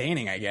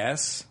entertaining, I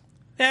guess.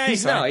 Yeah,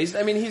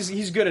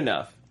 he's good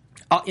enough.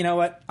 You know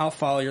what? I'll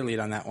follow your lead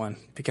on that one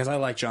because I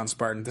like John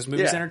Spartan. This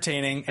movie's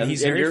entertaining, and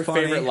he's very funny.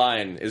 Your favorite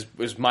line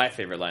is my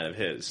favorite line of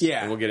his.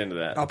 Yeah, and we'll get into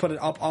that.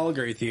 I'll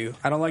agree with you.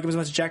 I don't like him as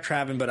much as Jack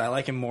Traven, but I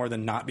like him more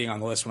than not being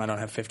on the list when I don't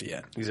have 50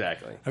 yet.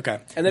 Exactly.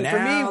 Okay. And then for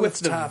me, with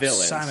the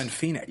villains, Simon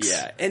Phoenix.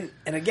 Yeah, and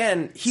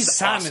again,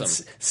 he's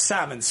awesome.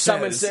 Simon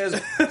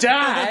says,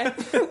 "Die."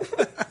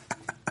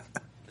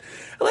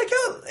 Like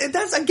how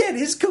that's again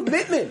his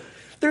commitment.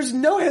 There's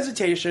no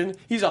hesitation.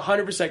 He's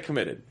 100%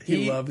 committed.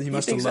 He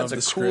must have loved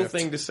the script. Cool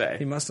thing to say.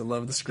 He must have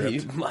loved the script. He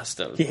must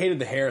have. He hated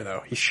the hair,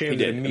 though. He shaved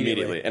it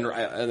immediately. And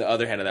on the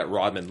other hand of that,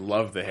 Rodman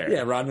loved the hair.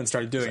 Yeah, Rodman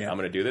started doing it. I'm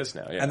going to do this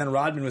now. Yeah. And then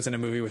Rodman was in a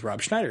movie with Rob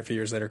Schneider a few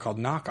years later called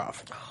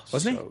Knockoff.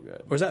 Wasn't he?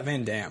 Good. Or was that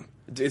Van Damme?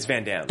 It's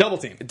Van Damme. Double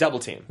Team.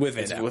 With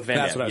Van Damme.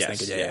 That's what I was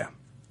thinking. Yeah.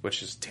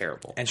 Which is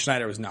terrible. And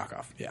Schneider was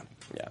Knockoff. Yeah.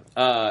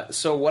 Yeah.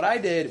 So what I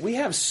did, we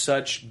have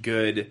such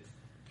good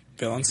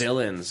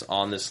villains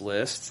on this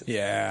list.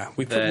 Yeah,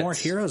 we put more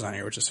heroes on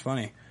here, which is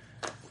funny.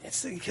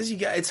 It's because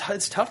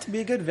it's tough to be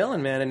a good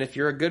villain, man. And if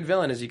you're a good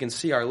villain, as you can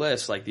see our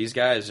list, like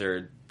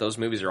those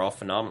movies are all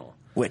phenomenal.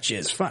 Which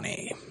is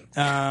funny.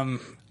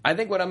 I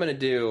think what I'm going to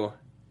do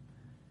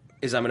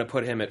is I'm going to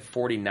put him at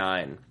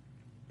 49.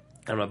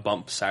 I'm going to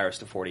bump Cyrus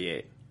to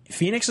 48.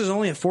 Phoenix is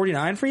only at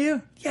 49 for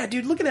you? Yeah,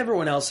 dude, look at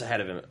everyone else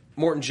ahead of him.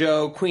 Morton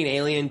Joe, Queen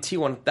Alien,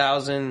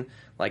 T-1000,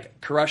 like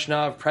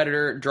Karashnov,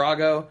 Predator,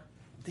 Drago.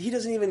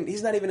 He's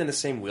not even in the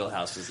same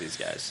wheelhouse as these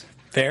guys.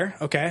 Fair.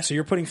 Okay, so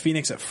you're putting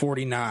Phoenix at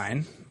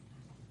 49.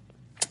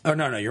 Oh,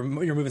 no, you're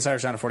moving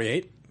Cyrus down to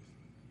 48?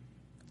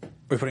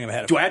 We're putting him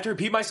ahead of Do I have to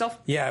repeat myself?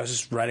 Yeah, I was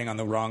just writing on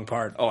the wrong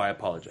part. Oh, I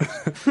apologize.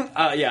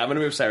 I'm going to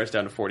move Cyrus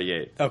down to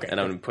 48. Okay.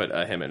 And I'm going to put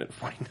him in at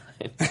 49.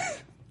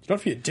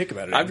 Don't be a dick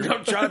about it.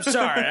 I'm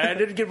sorry. I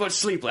didn't get much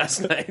sleep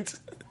last night.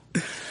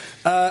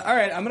 All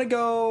right, I'm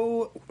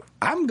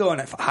going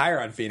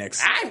higher on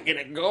Phoenix. I'm going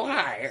to go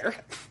higher.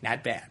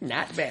 Not bad.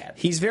 Not bad.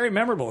 He's very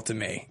memorable to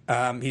me.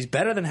 He's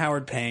better than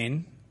Howard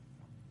Payne.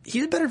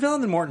 He's a better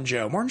villain than Morton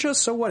Joe. Morton Joe's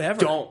so whatever.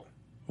 Don't.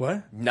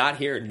 What? Not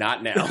here,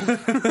 not now.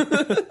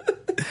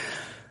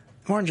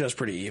 Morton Joe's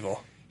pretty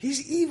evil.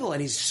 He's evil,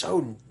 and he's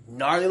so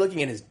gnarly looking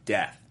in his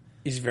death.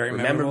 He's very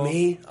Remember memorable.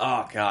 me?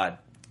 Oh, God.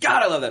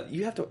 God, I love that.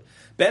 You have to...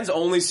 Ben's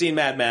only seen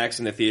Mad Max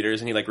in the theaters,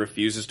 and he like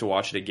refuses to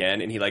watch it again,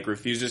 and he like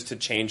refuses to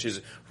change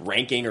his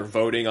ranking or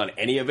voting on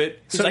any of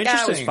it. He's So like, it was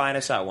interesting. fine.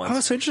 I saw it once. Oh,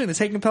 so interesting. The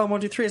Taking Pelham 1,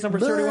 2, 3 is number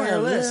 31 on your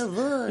list.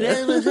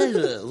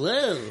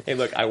 Hey,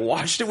 look, I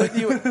watched it with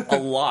you a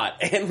lot,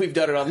 and we've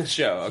done it on the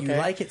show. Okay, You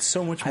like it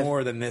so much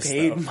more than this,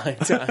 paid though. my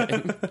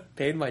time,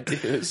 paid my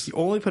dues. You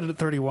only put it at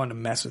 31 to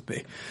mess with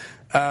me.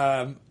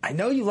 I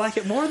know you like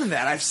it more than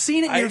that. I've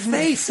seen it in your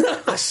face.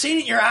 I've seen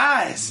it in your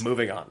eyes.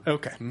 Moving on.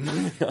 Okay.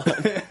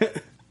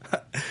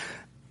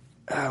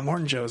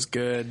 Morton Joe's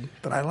good,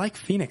 but I like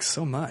Phoenix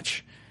so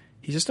much.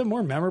 He's just a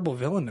more memorable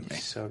villain to me.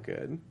 So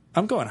good.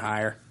 I'm going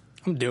higher.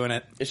 I'm doing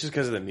it. It's just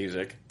because of the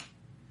music.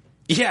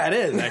 Yeah, it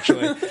is,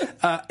 actually.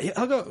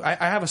 I'll go. I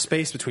have a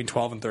space between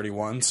 12 and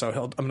 31, so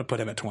I'm going to put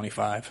him at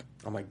 25.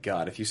 Oh my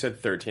god, if you said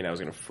 13, I was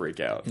going to freak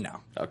out. No.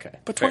 Okay.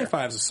 But fair.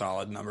 25 is a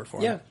solid number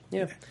for Yeah,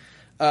 him.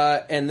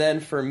 yeah. And then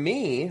for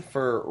me,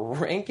 for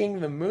ranking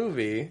the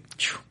movie...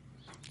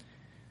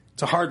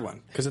 It's a hard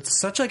one, because it's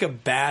such like a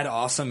bad,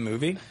 awesome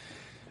movie.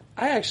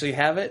 I actually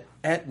have it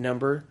at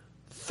number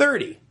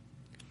 30.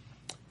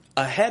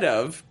 Ahead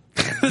of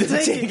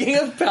The Taking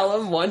of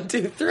Pelham 1,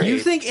 2, 3. You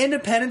think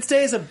Independence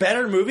Day is a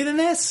better movie than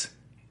this?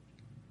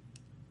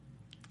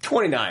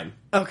 29.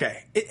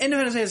 Okay.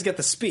 Independence Day has got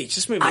the speech.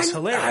 This movie is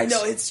hilarious. I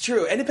know, it's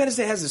true. Independence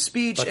Day has a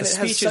speech, But and the it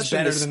speech has is such a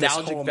better than this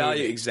nostalgic whole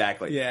value. movie.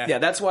 Exactly. Yeah. Yeah,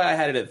 that's why I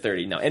had it at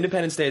 30. Now,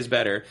 Independence Day is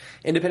better.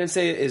 Independence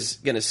Day is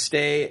going to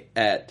stay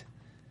at...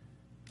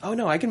 Oh,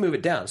 no, I can move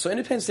it down. So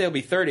Independence Day will be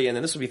 30, and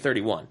then this will be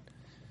 31.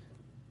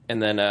 And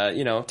then,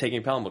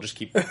 Taking Pelham will just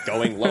keep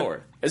going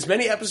lower. As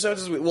many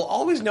episodes as we'll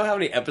always know how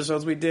many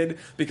episodes we did,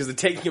 because the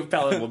Taking of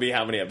Pelham will be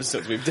how many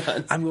episodes we've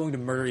done. I'm going to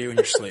murder you in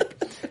your sleep.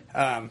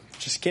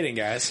 Just kidding,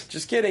 guys.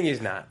 Just kidding, he's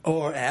not.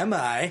 Or am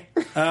I?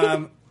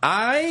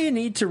 I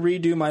need to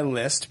redo my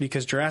list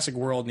because Jurassic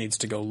World needs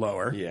to go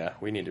lower. Yeah,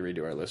 we need to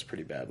redo our list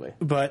pretty badly.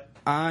 But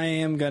I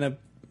am going to...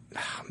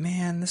 Oh,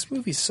 man, this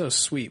movie's so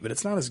sweet, but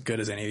it's not as good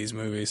as any of these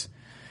movies.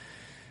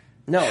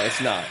 No,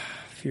 it's not.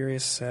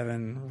 Furious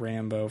 7,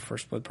 Rambo,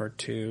 First Blood Part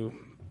 2.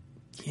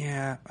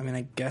 Yeah, I mean,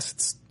 I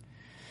guess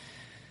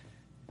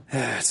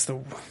it's the...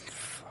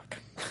 Fuck.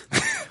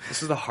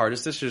 This is the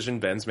hardest decision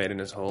Ben's made in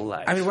his whole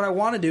life. I mean, what I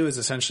want to do is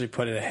essentially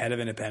put it ahead of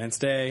Independence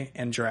Day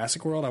and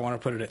Jurassic World. I want to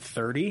put it at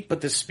 30.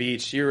 But the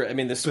speech, the speech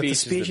But the speech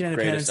is the in Independence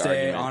greatest Day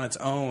argument. on its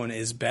own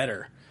is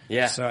better.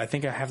 Yeah. So I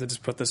think I have to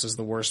just put this as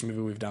the worst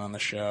movie we've done on the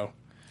show.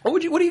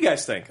 What do you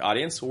guys think,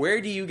 audience? Where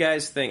do you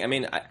guys think? I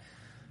mean, I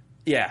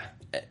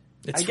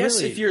guess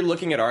really- if you're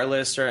looking at our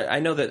list, or I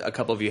know that a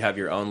couple of you have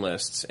your own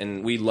lists,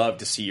 and we'd love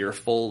to see your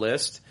full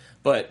list,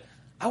 but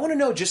I want to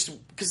know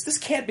just because this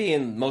can't be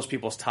in most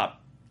people's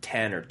top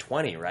 10 or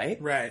 20,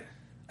 right? Right.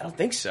 I don't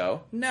think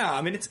so. No,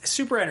 I mean, it's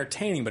super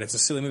entertaining, but it's a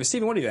silly movie.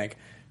 Steven, what do you think?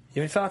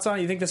 You have any thoughts on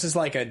it? You think this is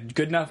like a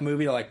good enough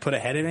movie to like put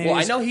ahead of any Well, of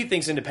I these? know he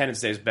thinks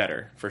Independence Day is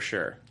better, for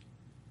sure.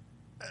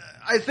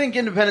 I think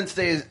Independence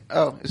Day is...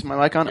 Oh, is my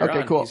mic on? You're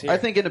Okay, on. cool. He's here. I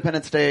think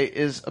Independence Day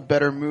is a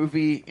better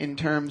movie in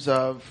terms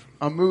of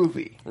a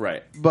movie.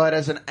 Right. But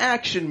as an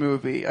action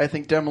movie, I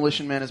think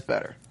Demolition Man is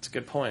better. That's a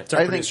good point. It's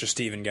our I think- producer,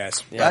 Steven,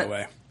 guys, by the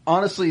way.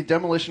 Honestly,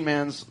 Demolition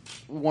Man's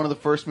one of the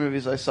first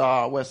movies I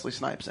saw Wesley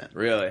Snipes in.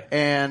 Really?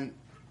 And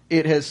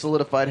it has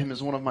solidified him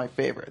as one of my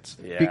favorites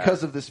Yeah.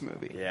 because of this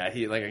movie. Yeah,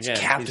 he's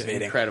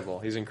captivating. incredible.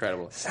 He's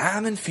incredible.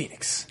 Simon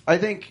Phoenix. I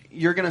think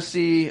you're going to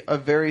see a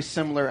very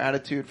similar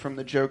attitude from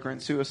the Joker and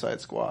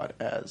Suicide Squad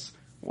as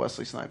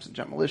Wesley Snipes and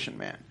Demolition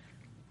Man.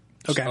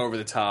 Just Okay. over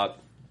the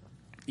top,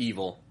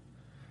 evil.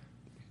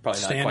 Probably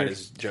not Standard. quite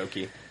as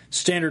jokey.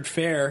 Standard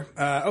fare.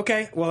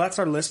 Okay, well, that's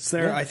our lists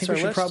there. Yeah, I that's think our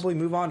we should list. probably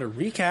move on to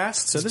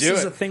recast. So Let's this do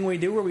is it. a thing we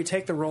do where we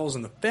take the roles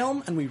in the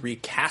film and we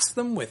recast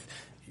them with...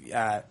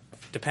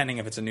 depending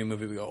if it's a new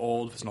movie, we go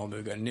old. If it's an old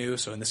movie, we go new.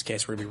 So in this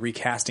case, we're going to be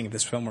recasting if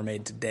this film were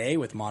made today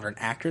with modern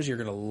actors. You're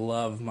going to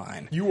love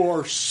mine. You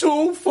are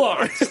so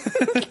fun.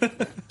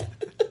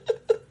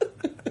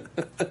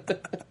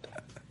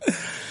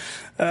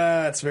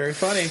 It's very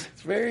funny.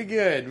 It's very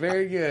good.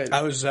 Very good.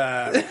 I was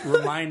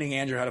reminding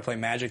Andrew how to play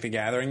Magic the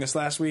Gathering this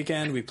last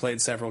weekend. We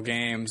played several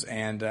games,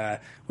 and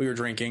we were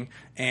drinking.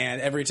 And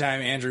every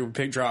time Andrew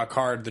would draw a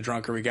card, the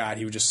drunker we got,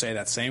 he would just say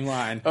that same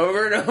line.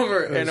 Over and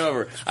over and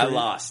over. I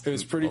lost. It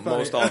was pretty funny.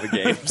 Most all the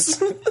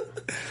games.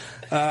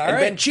 And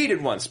Ben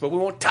cheated once, but we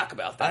won't talk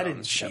about that. I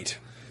didn't cheat.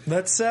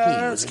 Let's get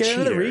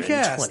into the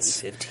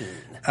recasts. 2015.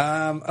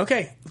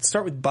 Okay, let's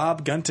start with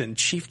Bob Gunton,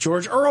 Chief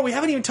George Earl. We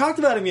haven't even talked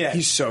about him yet.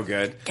 He's so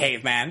good.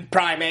 Caveman.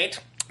 Primate.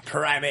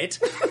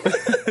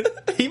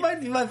 He might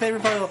be my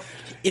favorite part of the...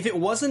 If it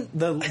wasn't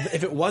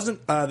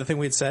the thing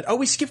we had said... Oh,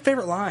 we skipped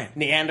favorite line.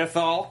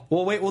 Neanderthal.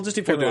 Well, wait, we'll just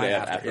do favorite We'll do line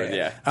it after. after,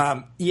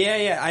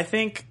 Yeah. I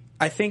think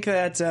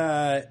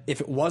that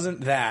if it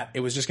wasn't that, it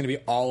was just going to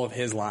be all of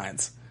his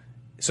lines.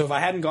 So if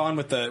I hadn't gone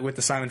with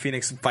the Simon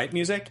Phoenix fight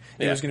music,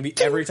 it was going to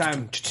be every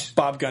time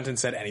Bob Gunton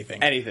said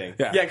anything. Anything.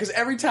 Yeah. Yeah, because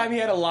every time he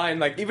had a line,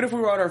 like, even if we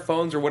were on our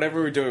phones or whatever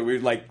we were doing,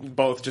 we'd, like,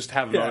 both just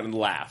have a moment and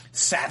laugh.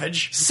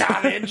 Savage.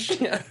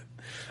 Yeah.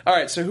 All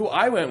right, so who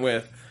I went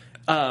with,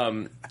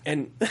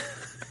 and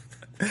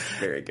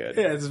Very good.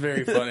 Yeah, it's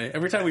very funny.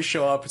 Every time we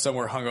show up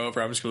somewhere hungover,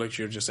 I'm just going to look at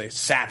you and just say,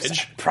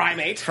 savage.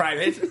 Primate.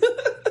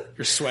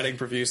 You're sweating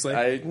profusely.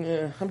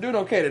 I'm doing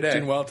okay today.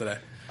 Doing well today.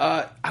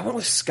 I went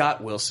with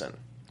Scott Wilson.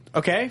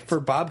 Okay, for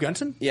Bob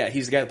Gunton? Yeah,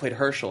 he's the guy that played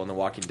Herschel in The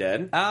Walking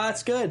Dead.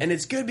 That's good. And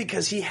it's good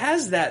because he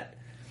has that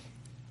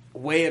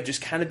way of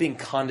just kind of being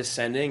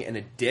condescending and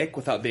a dick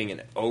without being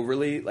an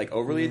overly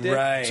a dick.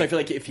 Right. So I feel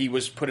like if he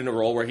was put in a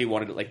role where he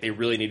wanted it, like they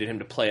really needed him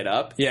to play it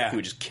up, he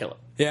would just kill it.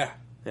 Yeah.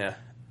 Yeah.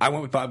 I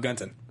went with Bob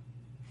Gunton.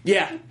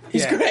 Yeah,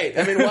 he's great.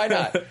 I mean, why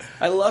not?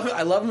 I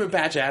love him in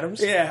Patch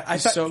Adams. Yeah,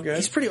 he's so good.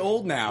 He's pretty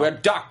old now. We're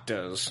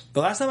doctors.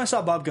 The last time I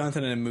saw Bob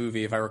Gunton in a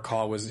movie, if I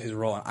recall, was his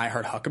role in I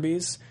Heart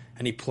Huckabees,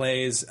 and he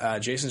plays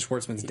Jason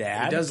Schwartzman's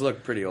dad. He does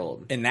look pretty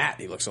old. In that,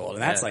 he looks old,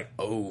 and that's like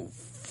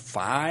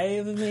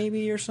 05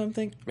 maybe or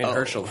something. I mean,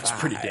 Herschel looks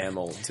pretty damn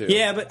old too.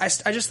 Yeah, but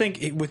I just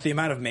think with the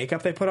amount of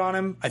makeup they put on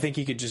him, I think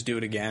he could just do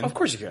it again. Of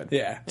course he could.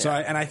 Yeah. So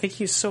I think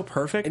he's so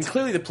perfect. And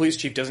clearly, the police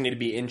chief doesn't need to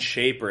be in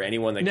shape or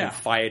anyone that can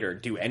fight or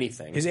do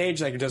anything. His age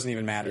doesn't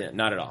even matter. Yeah,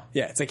 not at all.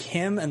 Yeah, it's like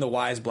him and the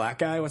wise black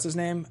guy. What's his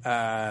name? His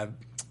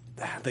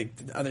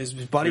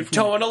buddy. You're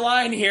towing a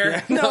line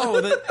here. Yeah,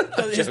 no,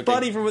 his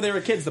buddy from when they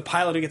were kids, the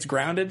pilot who gets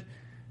grounded.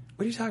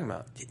 What are you talking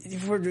about?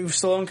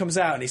 Stallone comes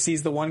out and he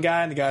sees the one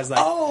guy, and the guy's like,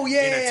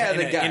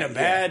 in a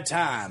bad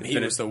time, he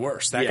was the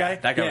worst. That guy?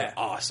 That guy was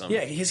awesome.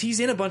 Yeah, he's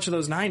in a bunch of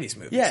those 90s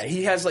movies. Yeah,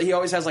 he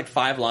always has like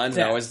 5 lines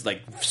and always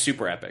like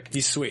super epic.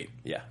 He's sweet.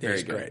 Yeah,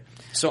 he's great.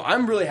 So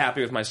I'm really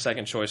happy with my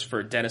second choice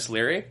for Dennis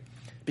Leary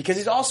because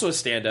he's also a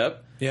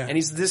stand-up. Yeah. And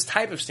he's this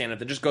type of stand-up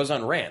that just goes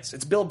on rants.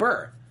 It's Bill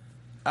Burr.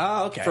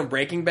 Oh, okay. From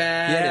Breaking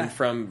Bad and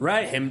from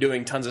him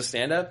doing tons of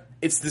stand-up.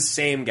 It's the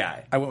same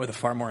guy. I went with a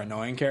far more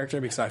annoying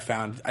character because I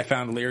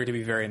found Leary to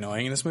be very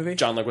annoying in this movie.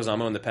 John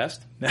Leguizamo in The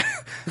Pest? I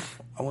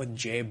went with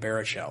Jay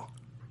Baruchel.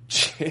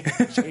 Jay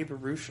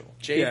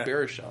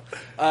Baruchel.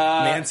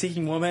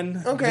 Man-seeking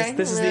woman. Okay.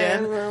 This is the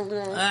end.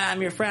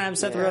 I'm your friend. I'm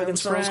Seth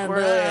Rogen's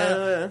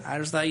friend. I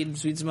just thought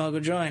you'd smoke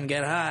a joint and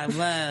get high.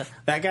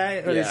 That guy?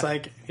 Or it's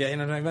like, you know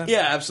what I'm talking about?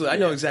 Yeah, absolutely. I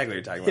know exactly what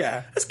you're talking about.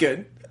 Yeah. That's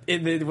good.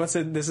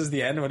 This is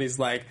the end when he's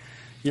like,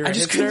 you're I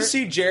just couldn't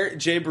see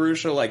Jay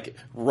Baruchel like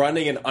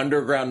running an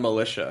underground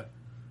militia.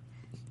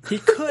 He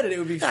could, and it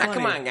would be funny.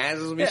 Come on, guys,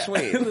 this will be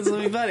sweet. This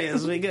will be funny.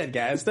 This will be good,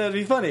 guys. That would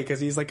be funny because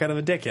he's like kind of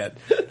a dickhead.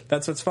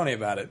 That's what's funny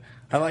about it.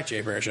 I like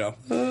Jay Baruchel.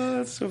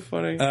 That's so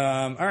funny.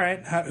 All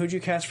right, who'd you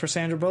cast for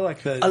Sandra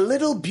Bullock? A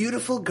little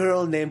beautiful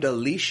girl named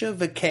Alicia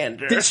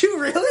Vikander. Did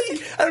you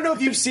really? I don't know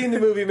if you've seen the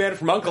movie Man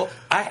from U.N.C.L.E.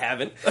 I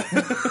haven't.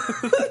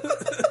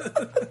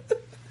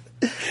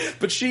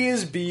 But she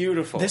is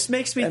beautiful. This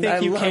makes me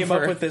think you came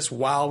up with this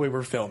while we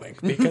were filming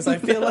because I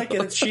feel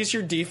like she's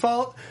your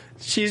default.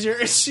 She's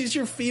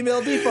your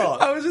female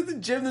default. I was at the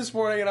gym this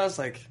morning and I was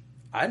like,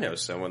 I know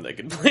someone that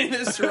could play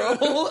this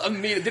role.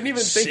 Didn't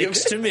even think of it.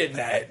 6 to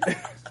midnight.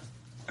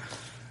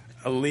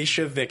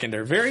 Alicia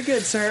Vikander. Very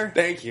good, sir.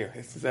 Thank you.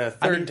 It's the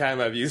third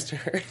time I've used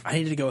her. I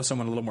needed to go with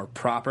someone a little more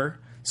proper.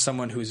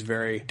 Someone who's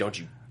very... Don't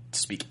you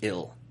speak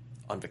ill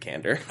on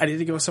Vikander. I needed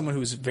to go with someone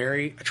who's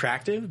very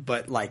attractive,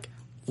 but like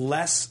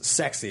less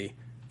sexy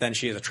than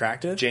she is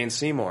attractive. Jane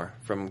Seymour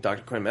from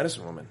Dr. Quinn,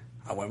 Medicine Woman.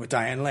 I went with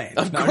Diane Lane.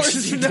 Of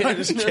course you did. I'm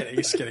just kidding.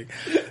 Just kidding.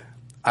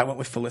 I went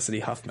with Felicity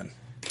Huffman.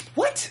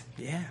 What?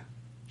 Yeah.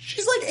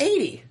 She's like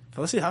 80.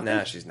 Felicity Huffman?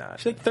 No, she's not.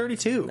 She's like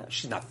 32. No,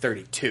 she's not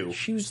 32.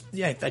 She was,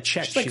 I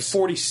checked. She's like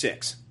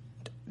 46.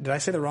 Did I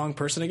say the wrong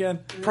person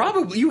again?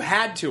 Probably. You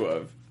had to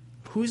have.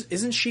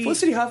 Isn't she?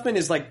 Felicity Huffman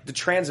is like the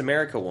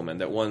Transamerica woman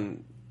that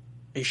won.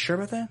 Are you sure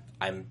about that?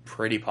 I'm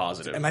pretty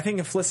positive. Am I thinking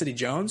of Felicity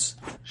Jones?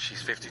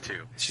 She's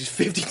 52. She's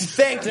 52.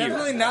 Thank you.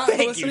 Definitely not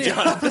Thank Felicity you,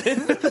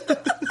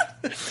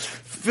 Jonathan.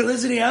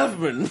 Felicity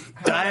Huffman.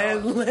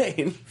 Diane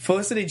Lane.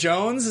 Felicity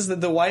Jones is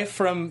the wife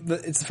from...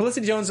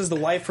 Felicity Jones is the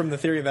wife from The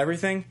Theory of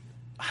Everything?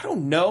 I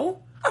don't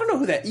know. I don't know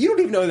who that... You don't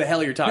even know who the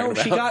hell you're talking about.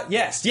 No, she got...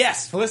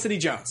 Yes, Felicity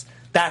Jones.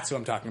 That's who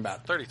I'm talking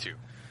about. 32.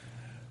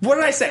 What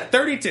did I say?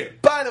 32.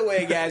 By the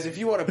way, guys, if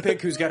you want to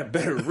pick who's got a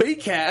better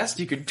recast,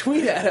 you can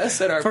tweet at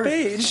us at our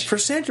page. For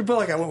Sandra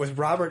Bullock, I went with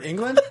Robert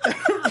Englund.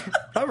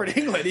 Robert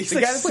Englund. He's the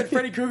guy that played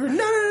Freddy Krueger?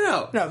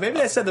 No. No, maybe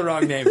I said the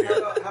wrong name here.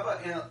 How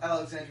about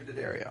Alexandra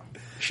Daddario?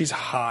 She's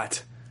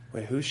hot.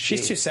 Wait, who's she?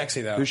 She's too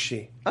sexy, though. Who's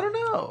she? I don't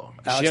know.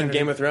 Is she on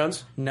Game of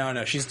Thrones?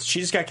 No. She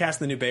just got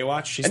cast in the new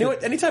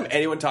Baywatch. Anytime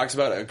anyone talks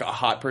about a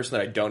hot person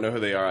that I don't know who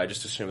they are, I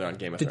just assume they're on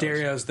Game of Thrones.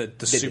 Daddario's the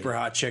super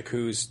hot chick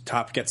whose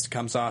top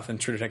comes off in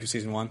True Detective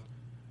Season 1.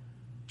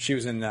 She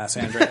was in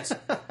San Andreas.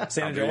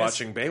 I'll be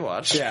watching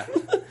Baywatch. Yeah.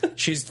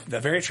 She's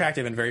very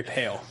attractive and very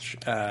pale.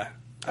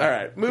 All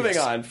right, moving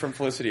on from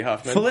Felicity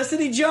Huffman.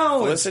 Felicity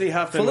Jones. Felicity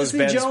Huffman was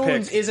Felicity Ben's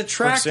Jones pick is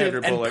attractive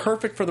from and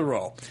perfect for the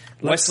role.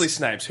 Wesley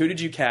Snipes. Who did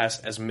you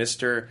cast as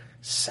Mr.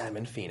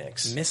 Simon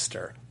Phoenix?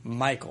 Mr.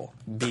 Michael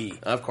B.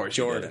 Of course,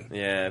 Jordan.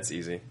 Yeah, it's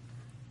easy.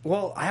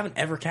 Well, I haven't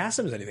ever cast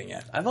him as anything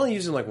yet. I've only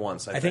used him like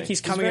once. I think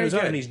he's coming in his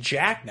own, and he's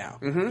jacked now.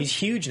 Mm-hmm. He's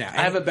huge now.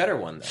 I have a better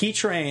one, though. He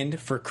trained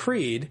for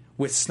Creed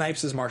with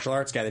Snipes' martial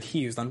arts guy that he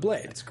used on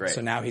Blade. That's great. So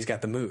now he's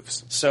got the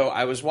moves. So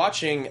I was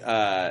watching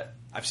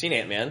I've seen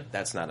Ant-Man.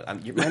 That's not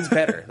it. Mine's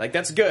better. Like,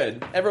 that's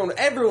good.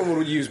 Everyone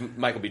would use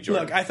Michael B.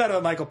 Jordan. Look, I thought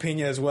about Michael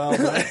Pena as well,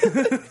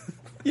 but...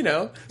 You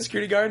know,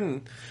 security guard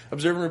and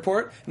observe and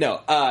report.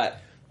 No,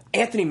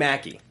 Anthony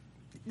Mackie.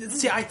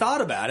 See, I thought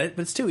about it,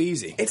 but it's too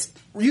easy.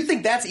 You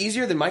think that's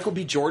easier than Michael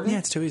B. Jordan? Yeah,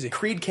 it's too easy.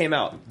 Creed came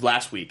out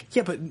last week.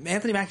 Yeah, but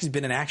Anthony Mackie's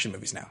been in action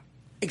movies now.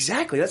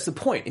 Exactly, that's the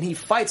point. And he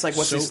fights like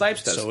Wesley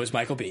Snipes does. So is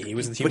Michael B. He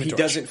was in the Human But he Torch.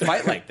 doesn't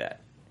fight like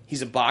that.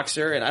 He's a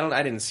boxer, and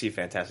I didn't see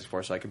Fantastic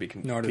Four, so I could be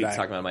completely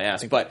talking about my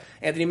ass. But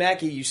Anthony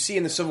Mackie, you see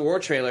in the Civil War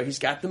trailer, he's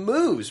got the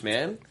moves,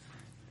 man.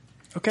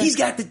 Okay. He's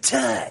got the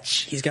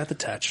touch. He's got the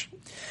touch.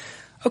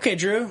 Okay,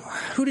 Drew,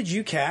 who did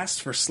you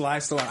cast for Sly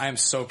Stallone? I am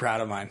so proud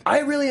of mine.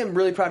 I really am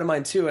really proud of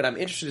mine, too, and I'm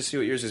interested to see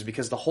what yours is,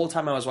 because the whole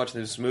time I was watching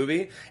this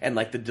movie, and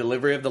like the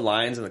delivery of the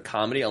lines and the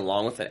comedy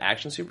along with an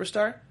action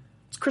superstar,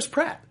 it's Chris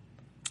Pratt.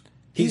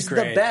 He's the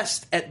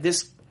best at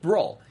this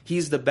role.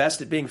 He's the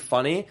best at being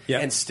funny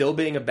and still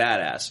being a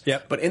badass.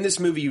 Yep. But in this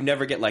movie, you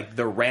never get like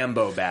the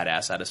Rambo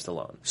badass out of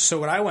Stallone. So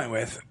what I went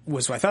with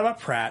was I thought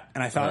about Pratt,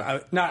 and I thought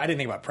I didn't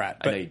think about Pratt.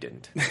 But, I know you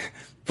didn't.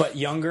 But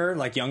younger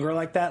like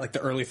that, like the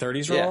early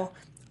 30s role.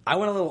 I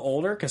went a little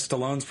older because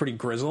Stallone's pretty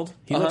grizzled.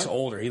 He looks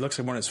older. He looks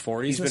like one of his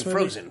 40s. He's been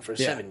frozen for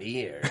 70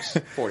 years.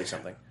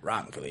 40-something.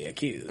 Wrongfully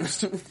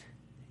accused.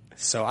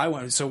 So I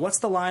went. So what's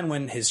the line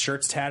when his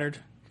shirt's tattered?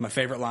 My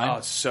favorite line. Oh,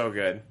 it's so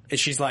good. And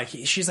she's like,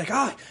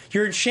 oh,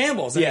 you're in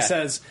shambles. And he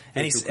says,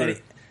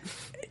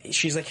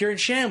 she's like, you're in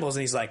shambles.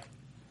 And he's like,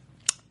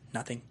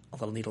 nothing. A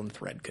little needle and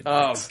thread could.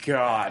 Oh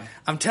God!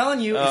 I'm telling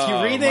you, if you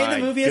remake the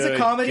movie as a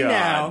comedy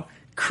now,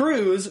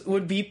 Cruise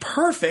would be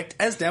perfect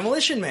as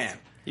Demolition Man.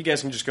 You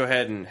guys can just go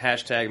ahead and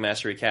hashtag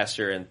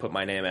MasteryCaster and put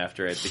my name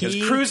after it, because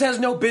Cruise has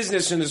no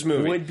business in this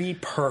movie. Would be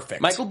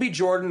perfect. Michael B.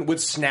 Jordan would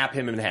snap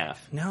him in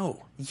half.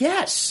 No.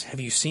 Yes. Have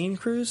you seen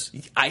Cruise?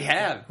 I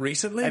have.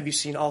 Recently? Have you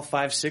seen all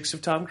 5-6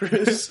 of Tom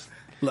Cruise?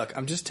 Look,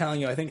 I'm just telling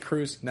you, I think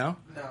Cruise... No?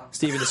 No.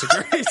 Steven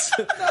disagrees.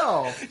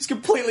 No. He's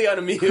completely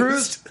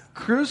unamused.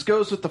 Cruise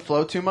goes with the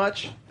flow too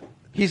much.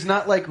 He's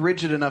not, like,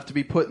 rigid enough to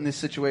be put in these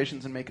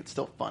situations and make it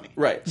still funny.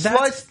 Right.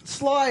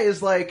 Sly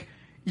is like...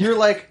 You're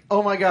like,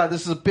 oh my god,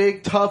 this is a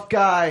big, tough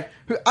guy.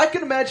 I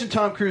can imagine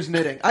Tom Cruise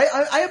knitting.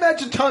 I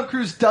imagine Tom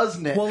Cruise does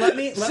knit. Well,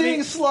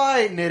 Seeing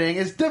Sly knitting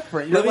is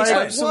different. You're like,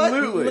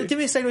 absolutely. What? Give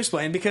me a second to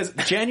explain, because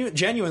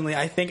genuinely,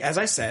 I think, as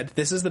I said,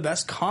 this is the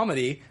best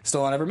comedy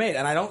Stallone ever made,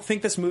 and I don't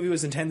think this movie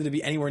was intended to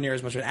be anywhere near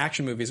as much of an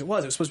action movie as it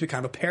was. It was supposed to be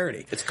kind of a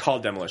parody. It's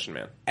called Demolition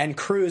Man. And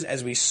Cruise,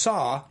 as we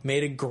saw,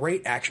 made a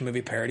great action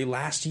movie parody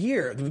last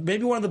year.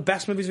 Maybe one of the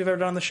best movies we've ever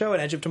done on the show, An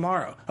Edge of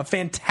Tomorrow. A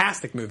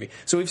fantastic movie.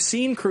 So we've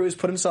seen Cruise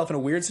put himself in a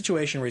weird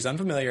situation where he's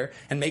unfamiliar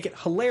and make it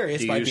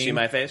hilarious by being... Do you see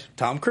my face?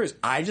 Tom Cruise.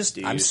 I'm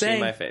saying... see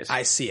my face?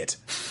 I see it.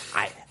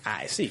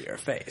 I see your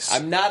face.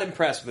 I'm not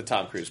impressed with the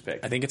Tom Cruise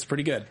pick. I think it's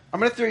pretty good. I'm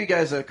going to throw you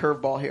guys a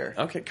curveball here.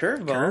 Okay,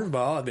 curveball.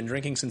 Curveball. I've been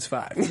drinking since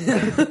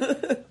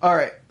 5. All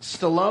right.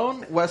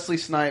 Stallone, Wesley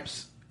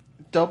Snipes,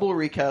 double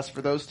recast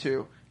for those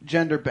two.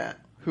 Gender bent.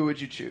 Who would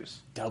you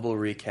choose? Double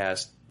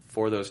recast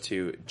for those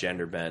two,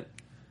 gender bent.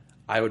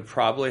 I would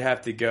probably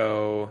have to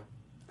go...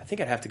 I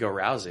think I'd have to go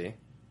Rousey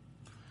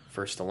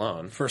for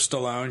Stallone. For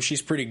Stallone.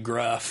 She's pretty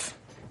gruff.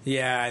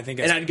 Yeah, I think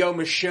And I'd go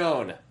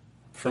Michonne.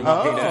 From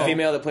Walking Dead. The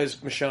female that plays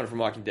Michonne from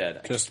Walking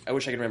Dead. I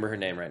wish I could remember her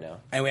name right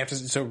now. And we have to...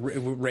 So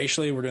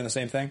racially, we're doing the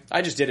same thing?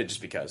 I just did it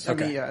just because.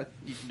 Okay. Yeah,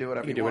 you can do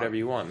whatever you want. Whatever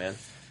you want, man.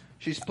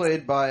 She's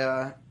played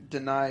by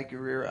Denai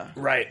Guerrera.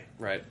 Right.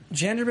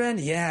 Gender bend?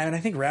 Yeah, and I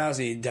think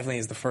Rousey definitely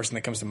is the first thing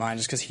that comes to mind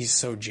just because he's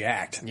so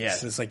jacked. Yeah.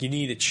 So it's like you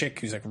need a chick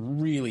who's like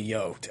really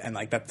yoked, and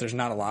like that. There's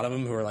not a lot of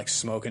them who are like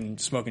smoking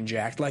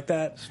jacked like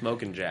that.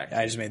 Smoking jacked.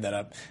 I just made that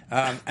up.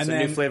 It's a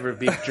new flavor of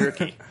beef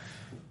jerky.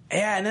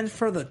 Yeah, and then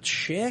for the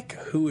chick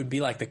who would be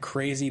like the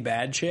crazy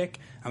bad chick,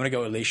 I'm gonna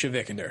go Alicia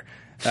Vikander.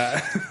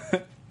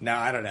 No,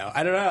 I don't know.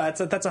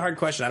 That's a hard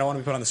question. I don't want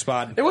to be put on the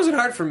spot. It wasn't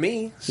hard for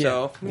me.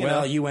 So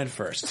you went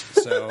first.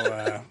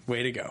 So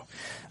way to go.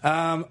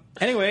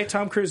 Anyway,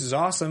 Tom Cruise is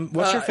awesome.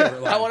 What's your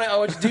favorite line? I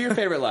want to do your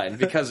favorite line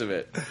because of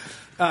it.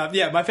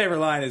 My favorite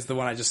line is the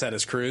one I just said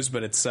is Cruise,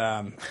 but it's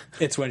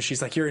when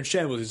she's like, "You're in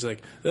shambles." He's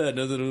like,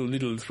 "Another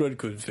little thread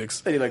couldn't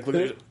fix." And he like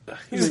looked at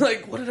he's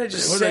like, "What did I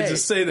just say?" What did I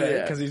just say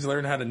that? Because he's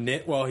learned how to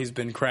knit while he's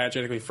been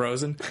cryogenically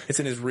frozen. It's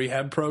in his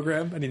rehab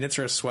program, and he knits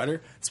her a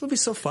sweater. This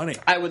movie's so funny.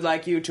 I would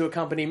like you to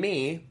accompany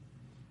me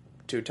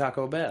to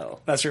Taco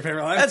Bell. That's your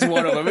favorite line? That's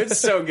one of them. It's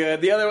so good.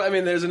 The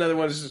other, there's another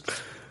one.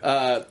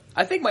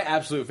 I think my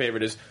absolute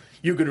favorite is,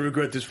 "You're going to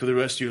regret this for the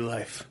rest of your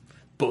life.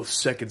 Both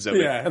seconds of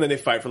it." And then they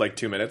fight for like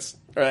 2 minutes.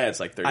 Or it's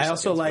like 30 seconds. I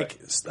also like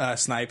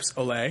Snipes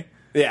Olay.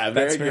 Yeah,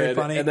 That's very good.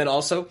 funny. And then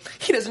also,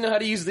 he doesn't know how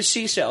to use the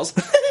seashells.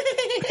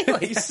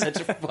 Like, he's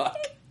such a fuck.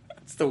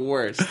 It's the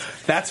worst.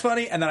 That's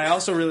funny. And then I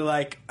also really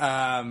like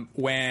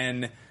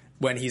when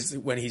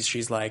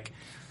she's like,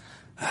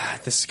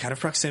 this kind of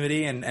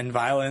proximity and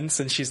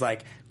violence, and she's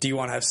like, "Do you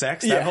want to have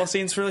sex?" That whole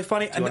scene's really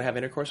funny. Do you want to have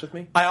intercourse with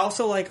me? I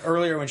also like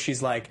earlier when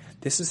she's like,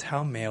 "This is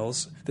how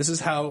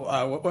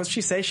what does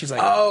she say?" She's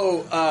like,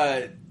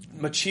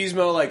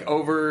 machismo, like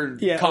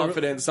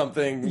overconfident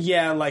something.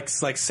 Yeah, like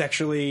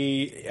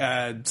sexually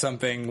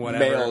something,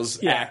 whatever.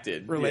 Males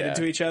acted. Related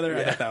to each other.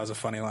 I thought that was a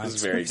funny line.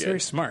 It's very good. Very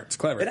smart. It's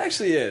clever. It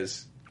actually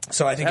is.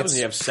 So I think it's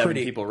you have 7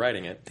 people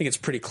writing it. I think it's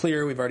pretty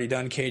clear. We've already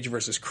done Cage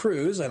versus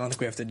Cruise. I don't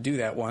think we have to do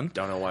that one.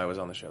 Don't know why it was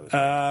on the show this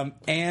week.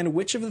 And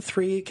which of the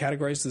 3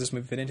 categories does this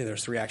movie fit into?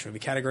 There's 3 action movie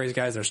categories,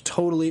 guys. There's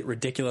totally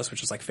ridiculous,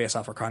 which is like Face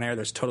Off or Con Air.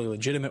 There's totally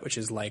legitimate, which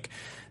is like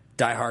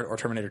Die Hard or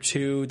Terminator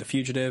 2, The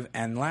Fugitive.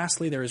 And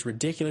lastly, there is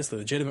ridiculously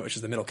legitimate, which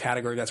is the middle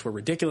category. That's where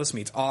ridiculous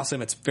meets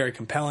awesome. It's very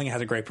compelling. It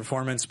has a great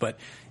performance, but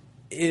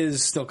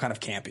is still kind of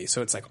campy.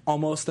 So it's like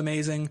almost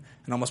amazing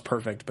and almost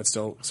perfect, but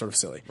still sort of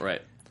silly.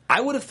 Right. I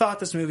would have thought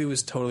this movie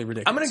was totally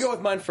ridiculous. I'm going to go with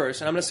mine first,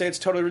 and I'm going to say it's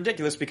totally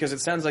ridiculous because it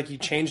sounds like you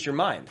changed your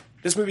mind.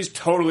 This movie's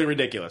totally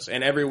ridiculous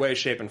in every way,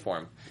 shape, and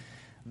form.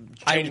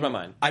 Changed my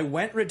mind. I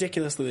went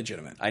ridiculously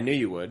legitimate. I knew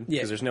you would,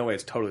 because there's no way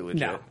it's totally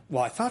legit. No.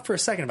 Well, I thought for a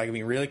second if I could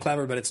be really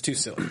clever, but it's too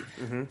silly.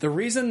 The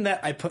reason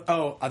that I put...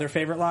 Oh, other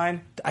favorite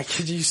line?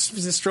 You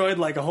destroyed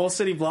like a whole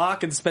city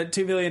block and spent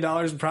 $2 million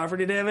in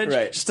property damage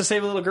just to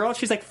save a little girl. And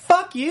she's like,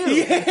 fuck you!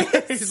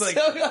 He's like,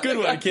 good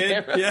one,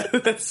 kid. Yeah,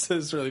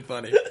 that's really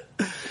funny.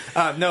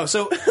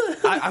 So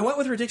I went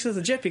with ridiculous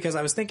legit because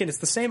I was thinking it's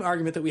the same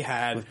argument that we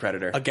had with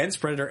Predator against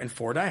Predator and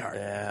for Die Hard.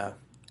 Yeah.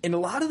 In a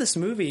lot of this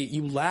movie,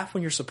 you laugh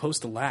when you're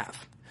supposed to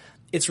laugh.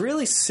 It's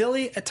really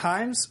silly at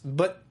times,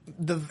 but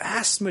the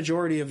vast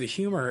majority of the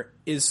humor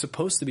is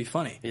supposed to be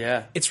funny.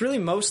 Yeah. It's really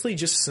mostly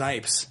just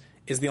Snipes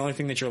is the only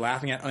thing that you're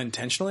laughing at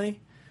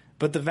unintentionally,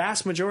 but the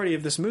vast majority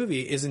of this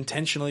movie is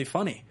intentionally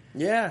funny.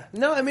 Yeah.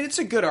 No, I mean, it's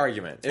a good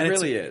argument. It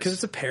really is. Because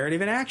it's a parody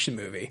of an action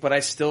movie.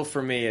 But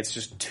for me, it's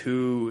just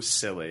too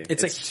silly.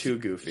 It's like too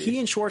goofy. He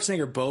and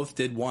Schwarzenegger both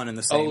did one in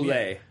the same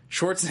year.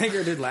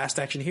 Schwarzenegger did Last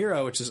Action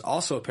Hero, which is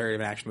also a parody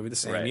of an action movie the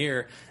same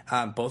year.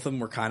 Both of them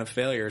were kind of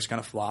failures, kind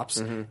of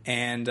flops.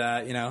 And,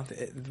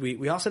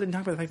 we also didn't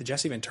talk about the fact that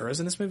Jesse Ventura's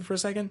in this movie for a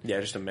second.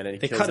 Yeah, just a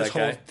minute.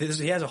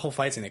 He has a whole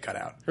fight scene they cut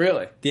out.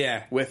 Really?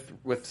 Yeah. With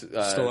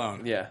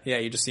Stallone. Yeah. Yeah,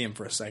 you just see him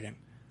for a second.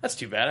 That's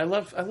too bad. I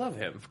love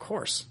him. Of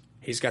course.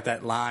 He's got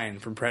that line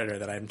from Predator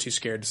that I'm too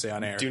scared to say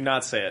on air. Do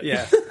not say it.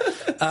 Yeah.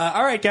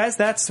 All right, guys,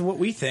 that's what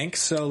we think.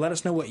 So let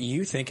us know what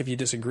you think if you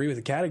disagree with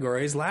the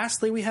categories.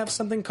 Lastly, we have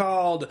something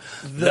called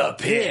The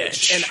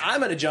Pitch. And I'm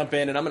going to jump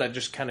in and I'm going to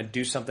just kind of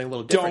do something a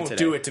little different today.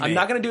 Don't do it to me. I'm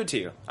not going to do it to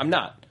you. I'm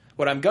not.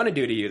 What I'm going to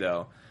do to you,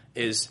 though,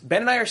 is Ben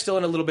and I are still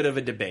in a little bit of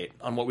a debate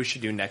on what we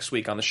should do next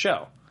week on the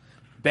show.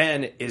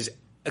 Ben is...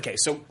 Okay,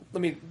 so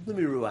let me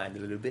rewind a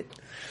little bit.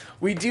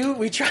 We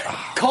try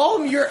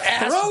calm your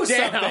ass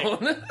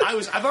down.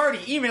 I've already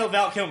emailed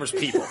Val Kilmer's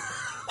people.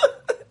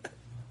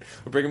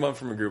 We'll bring him up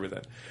from a group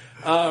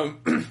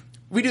then.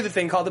 We do the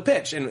thing called The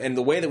Pitch, and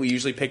the way that we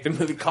usually pick the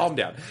movie, calm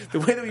down. The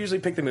way that we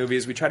usually pick the movie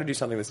is we try to do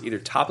something that's either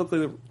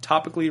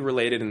topically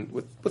related and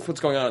with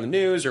what's going on in the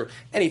news or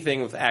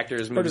anything with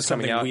actors, movies or just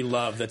coming out. We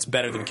love that's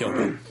better than Kill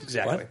Bill.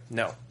 Exactly. What?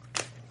 No.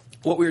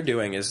 What we're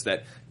doing is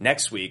that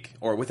next week,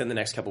 or within the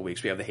next couple of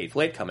weeks, we have The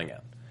Hateful Eight coming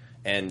out.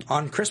 And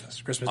on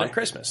Christmas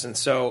Day. And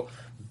so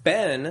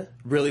Ben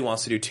really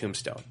wants to do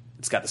Tombstone.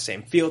 It's got the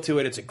same feel to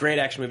it. It's a great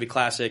action movie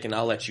classic, and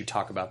I'll let you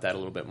talk about that a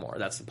little bit more.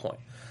 That's the point.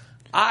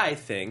 I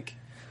think,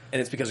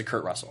 and it's because of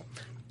Kurt Russell,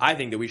 I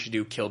think that we should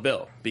do Kill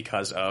Bill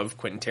because of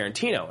Quentin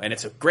Tarantino. And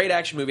it's a great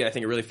action movie, and I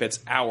think it really fits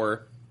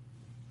our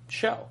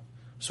show.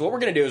 So what we're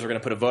going to do is we're going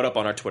to put a vote up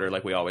on our Twitter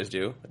like we always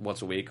do,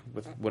 once a week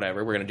with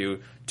whatever. We're going to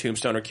do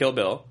Tombstone or Kill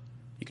Bill.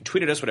 You can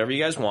tweet at us whatever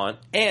you guys want.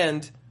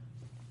 And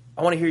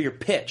I want to hear your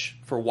pitch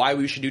for why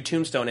we should do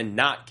Tombstone and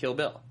not Kill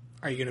Bill.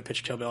 Are you going to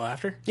pitch Kill Bill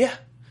after? Yeah.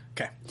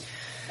 Okay.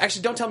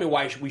 Actually, don't tell me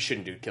why we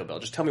shouldn't do Kill Bill.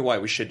 Just tell me why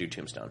we should do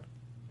Tombstone.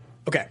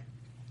 Okay.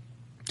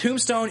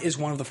 Tombstone is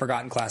one of the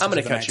forgotten classics I'm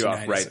going to cut you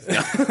off right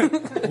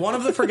now. One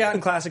of the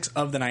forgotten classics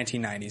of the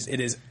 1990s. It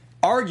is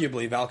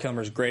arguably Val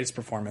Kilmer's greatest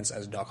performance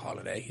as Doc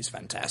Holliday. He's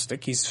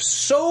fantastic. He's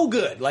so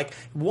good. Like,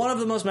 one of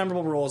the most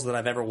memorable roles that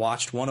I've ever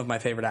watched, one of my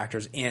favorite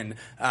actors in.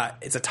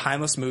 It's a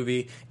timeless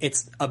movie.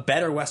 It's a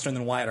better Western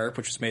than Wyatt Earp,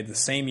 which was made the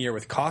same year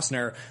with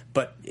Costner,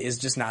 but is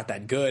just not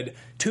that good.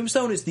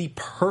 Tombstone is the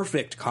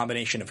perfect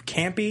combination of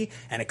campy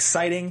and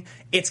exciting.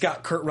 It's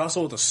got Kurt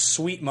Russell with a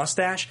sweet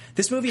mustache.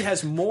 This movie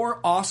has more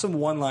awesome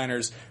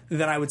one-liners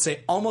than I would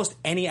say almost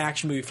any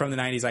action movie from the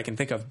 90s I can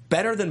think of.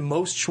 Better than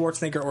most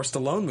Schwarzenegger or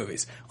Stallone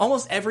movies.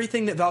 Almost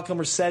everything that Val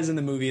Kilmer says in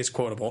the movie is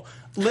quotable.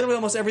 Literally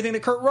almost everything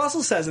that Kurt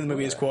Russell says in the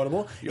movie is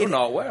quotable. You're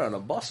not wearing a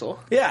bustle.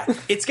 Yeah.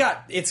 It's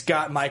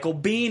got Michael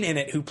Biehn in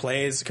it, who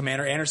plays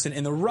Commander Anderson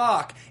in The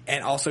Rock,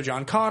 and also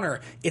John Connor.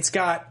 It's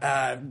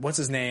got, what's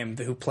his name,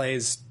 who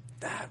plays...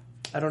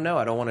 I don't know.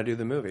 I don't want to do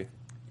the movie.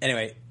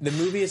 Anyway, the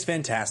movie is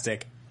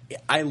fantastic.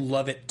 I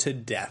love it to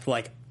death.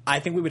 Like, I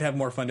think we would have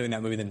more fun doing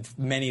that movie than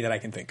many that I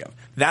can think of.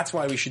 That's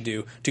why we should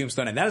do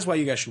Tombstone, and that is why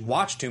you guys should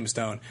watch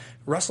Tombstone.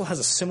 Russell has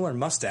a similar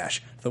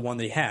mustache to the one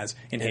that he has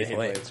in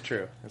Hateful Eight. It's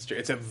true. It's true.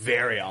 It's a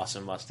very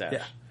awesome mustache.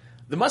 Yeah.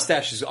 The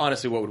mustache is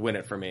honestly what would win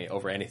it for me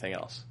over anything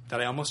else.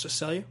 Did I almost just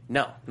sell you?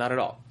 No, not at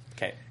all.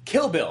 Okay.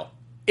 Kill Bill.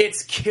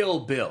 It's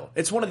Kill Bill.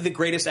 It's one of the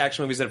greatest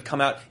action movies that have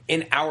come out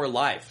in our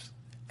life.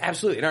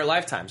 Absolutely, in our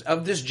lifetimes,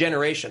 of this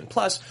generation.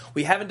 Plus,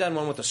 we haven't done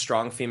one with a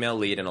strong female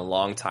lead in a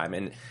long time,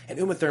 and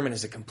Uma Thurman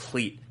is a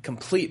complete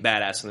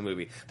badass in the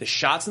movie. The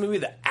shots in the movie,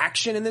 the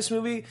action in this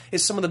movie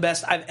is some of the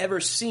best I've ever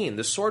seen.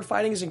 The sword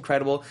fighting is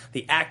incredible,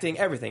 the acting,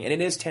 everything, and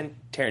it is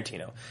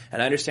Tarantino.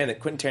 And I understand that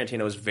Quentin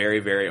Tarantino is very,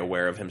 very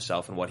aware of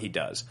himself and what he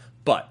does,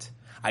 but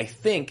I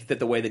think that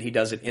the way that he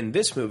does it in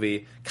this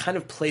movie kind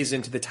of plays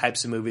into the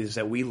types of movies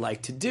that we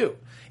like to do.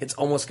 It's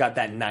almost got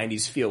that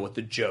 90s feel with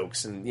the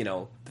jokes and,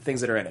 the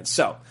things that are in it.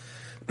 So,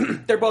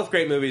 they're both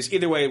great movies.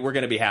 Either way, we're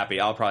going to be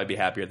happy. I'll probably be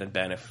happier than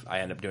Ben if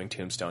I end up doing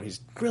Tombstone. He's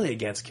really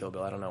against Kill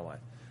Bill. I don't know why.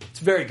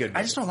 It's a very good movie.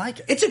 I just don't like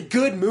it. It's a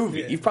good movie.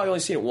 Yeah. You've probably only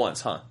seen it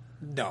once, huh?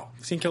 No.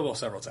 I've seen Kill Bill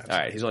several times. All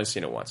right, he's only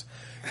seen it once.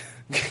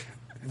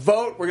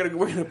 Vote. We're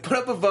gonna put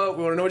up a vote.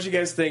 We want to know what you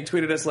guys think.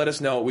 Tweet at us. Let us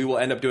know. We will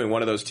end up doing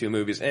one of those two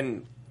movies,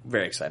 and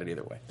very excited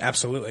either way.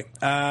 Absolutely.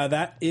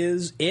 That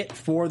is it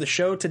for the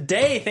show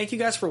today. Thank you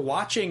guys for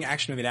watching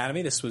Action Movie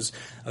Anatomy. This was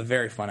a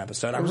very fun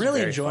episode. I'm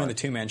really enjoying the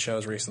two-man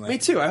shows recently. Me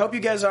too. I hope you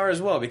guys are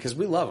as well because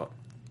we love them.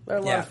 They're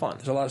a lot of fun.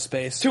 There's a lot of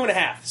space.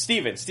 2.5.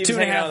 Steven's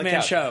 2.5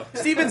 man show.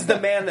 Steven's the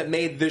man that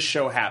made this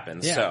show happen.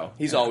 Yeah. So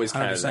he's always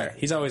kind of there.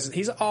 He's always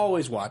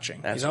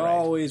watching. That's he's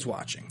always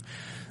watching.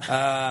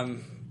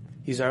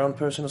 He's our own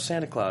personal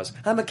Santa Claus.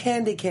 I'm a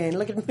candy cane.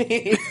 Look at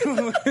me.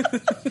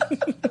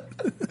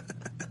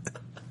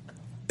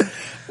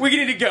 We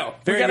need to go.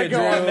 We gotta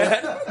go on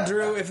that.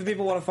 Drew, if the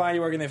people want to find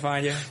you, where can they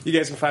find you? You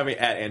guys can find me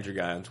at Andrew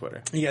Guy on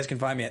Twitter. You guys can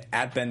find me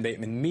at Ben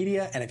Bateman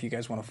Media. And if you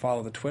guys want to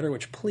follow the Twitter,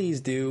 which please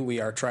do, we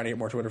are trying to get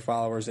more Twitter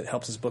followers. It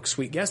helps us book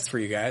sweet guests for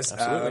you guys.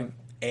 Absolutely.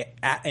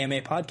 At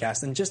AMA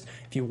Podcast. And just,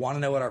 if you want to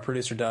know what our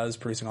producer does,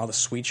 producing all the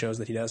sweet shows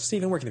that he does,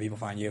 Steven, where can the people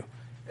find you?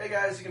 Hey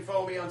guys, you can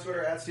follow me on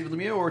Twitter at Stephen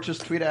Lemieux or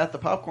just tweet at The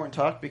Popcorn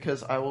Talk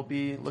because I will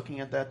be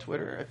looking at that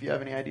Twitter. If you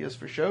have any ideas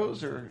for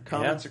shows or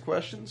comments or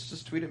questions,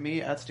 just tweet at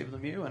me at Stephen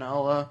Lemieux and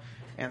I'll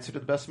answer to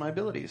the best of my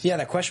abilities. Yeah,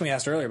 that question we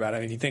asked earlier about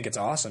it, if you think it's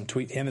awesome,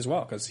 tweet him as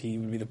well because he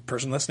would be the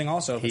person listening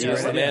also. He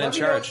is the man in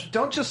charge.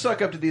 Don't just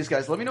suck up to these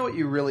guys. Let me know what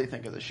you really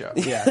think of the show.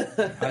 Yeah,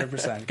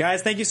 100%.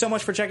 Guys, thank you so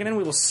much for checking in.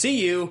 We will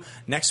see you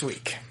next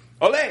week.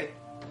 Ole!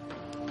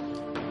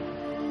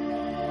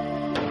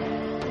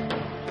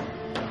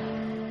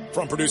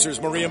 From producers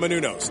Maria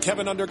Menounos,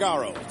 Kevin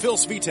Undergaro, Phil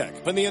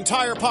Svitek, and the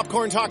entire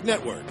Popcorn Talk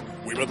Network,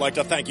 we would like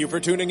to thank you for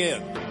tuning in.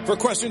 For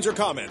questions or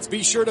comments,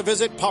 be sure to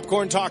visit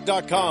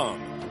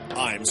popcorntalk.com.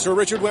 I'm Sir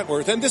Richard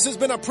Wentworth, and this has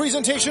been a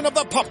presentation of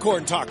the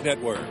Popcorn Talk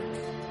Network.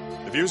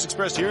 The views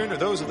expressed herein are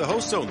those of the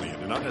hosts only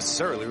and do not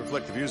necessarily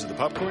reflect the views of the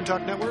Popcorn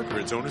Talk Network or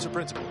its owners or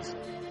principals.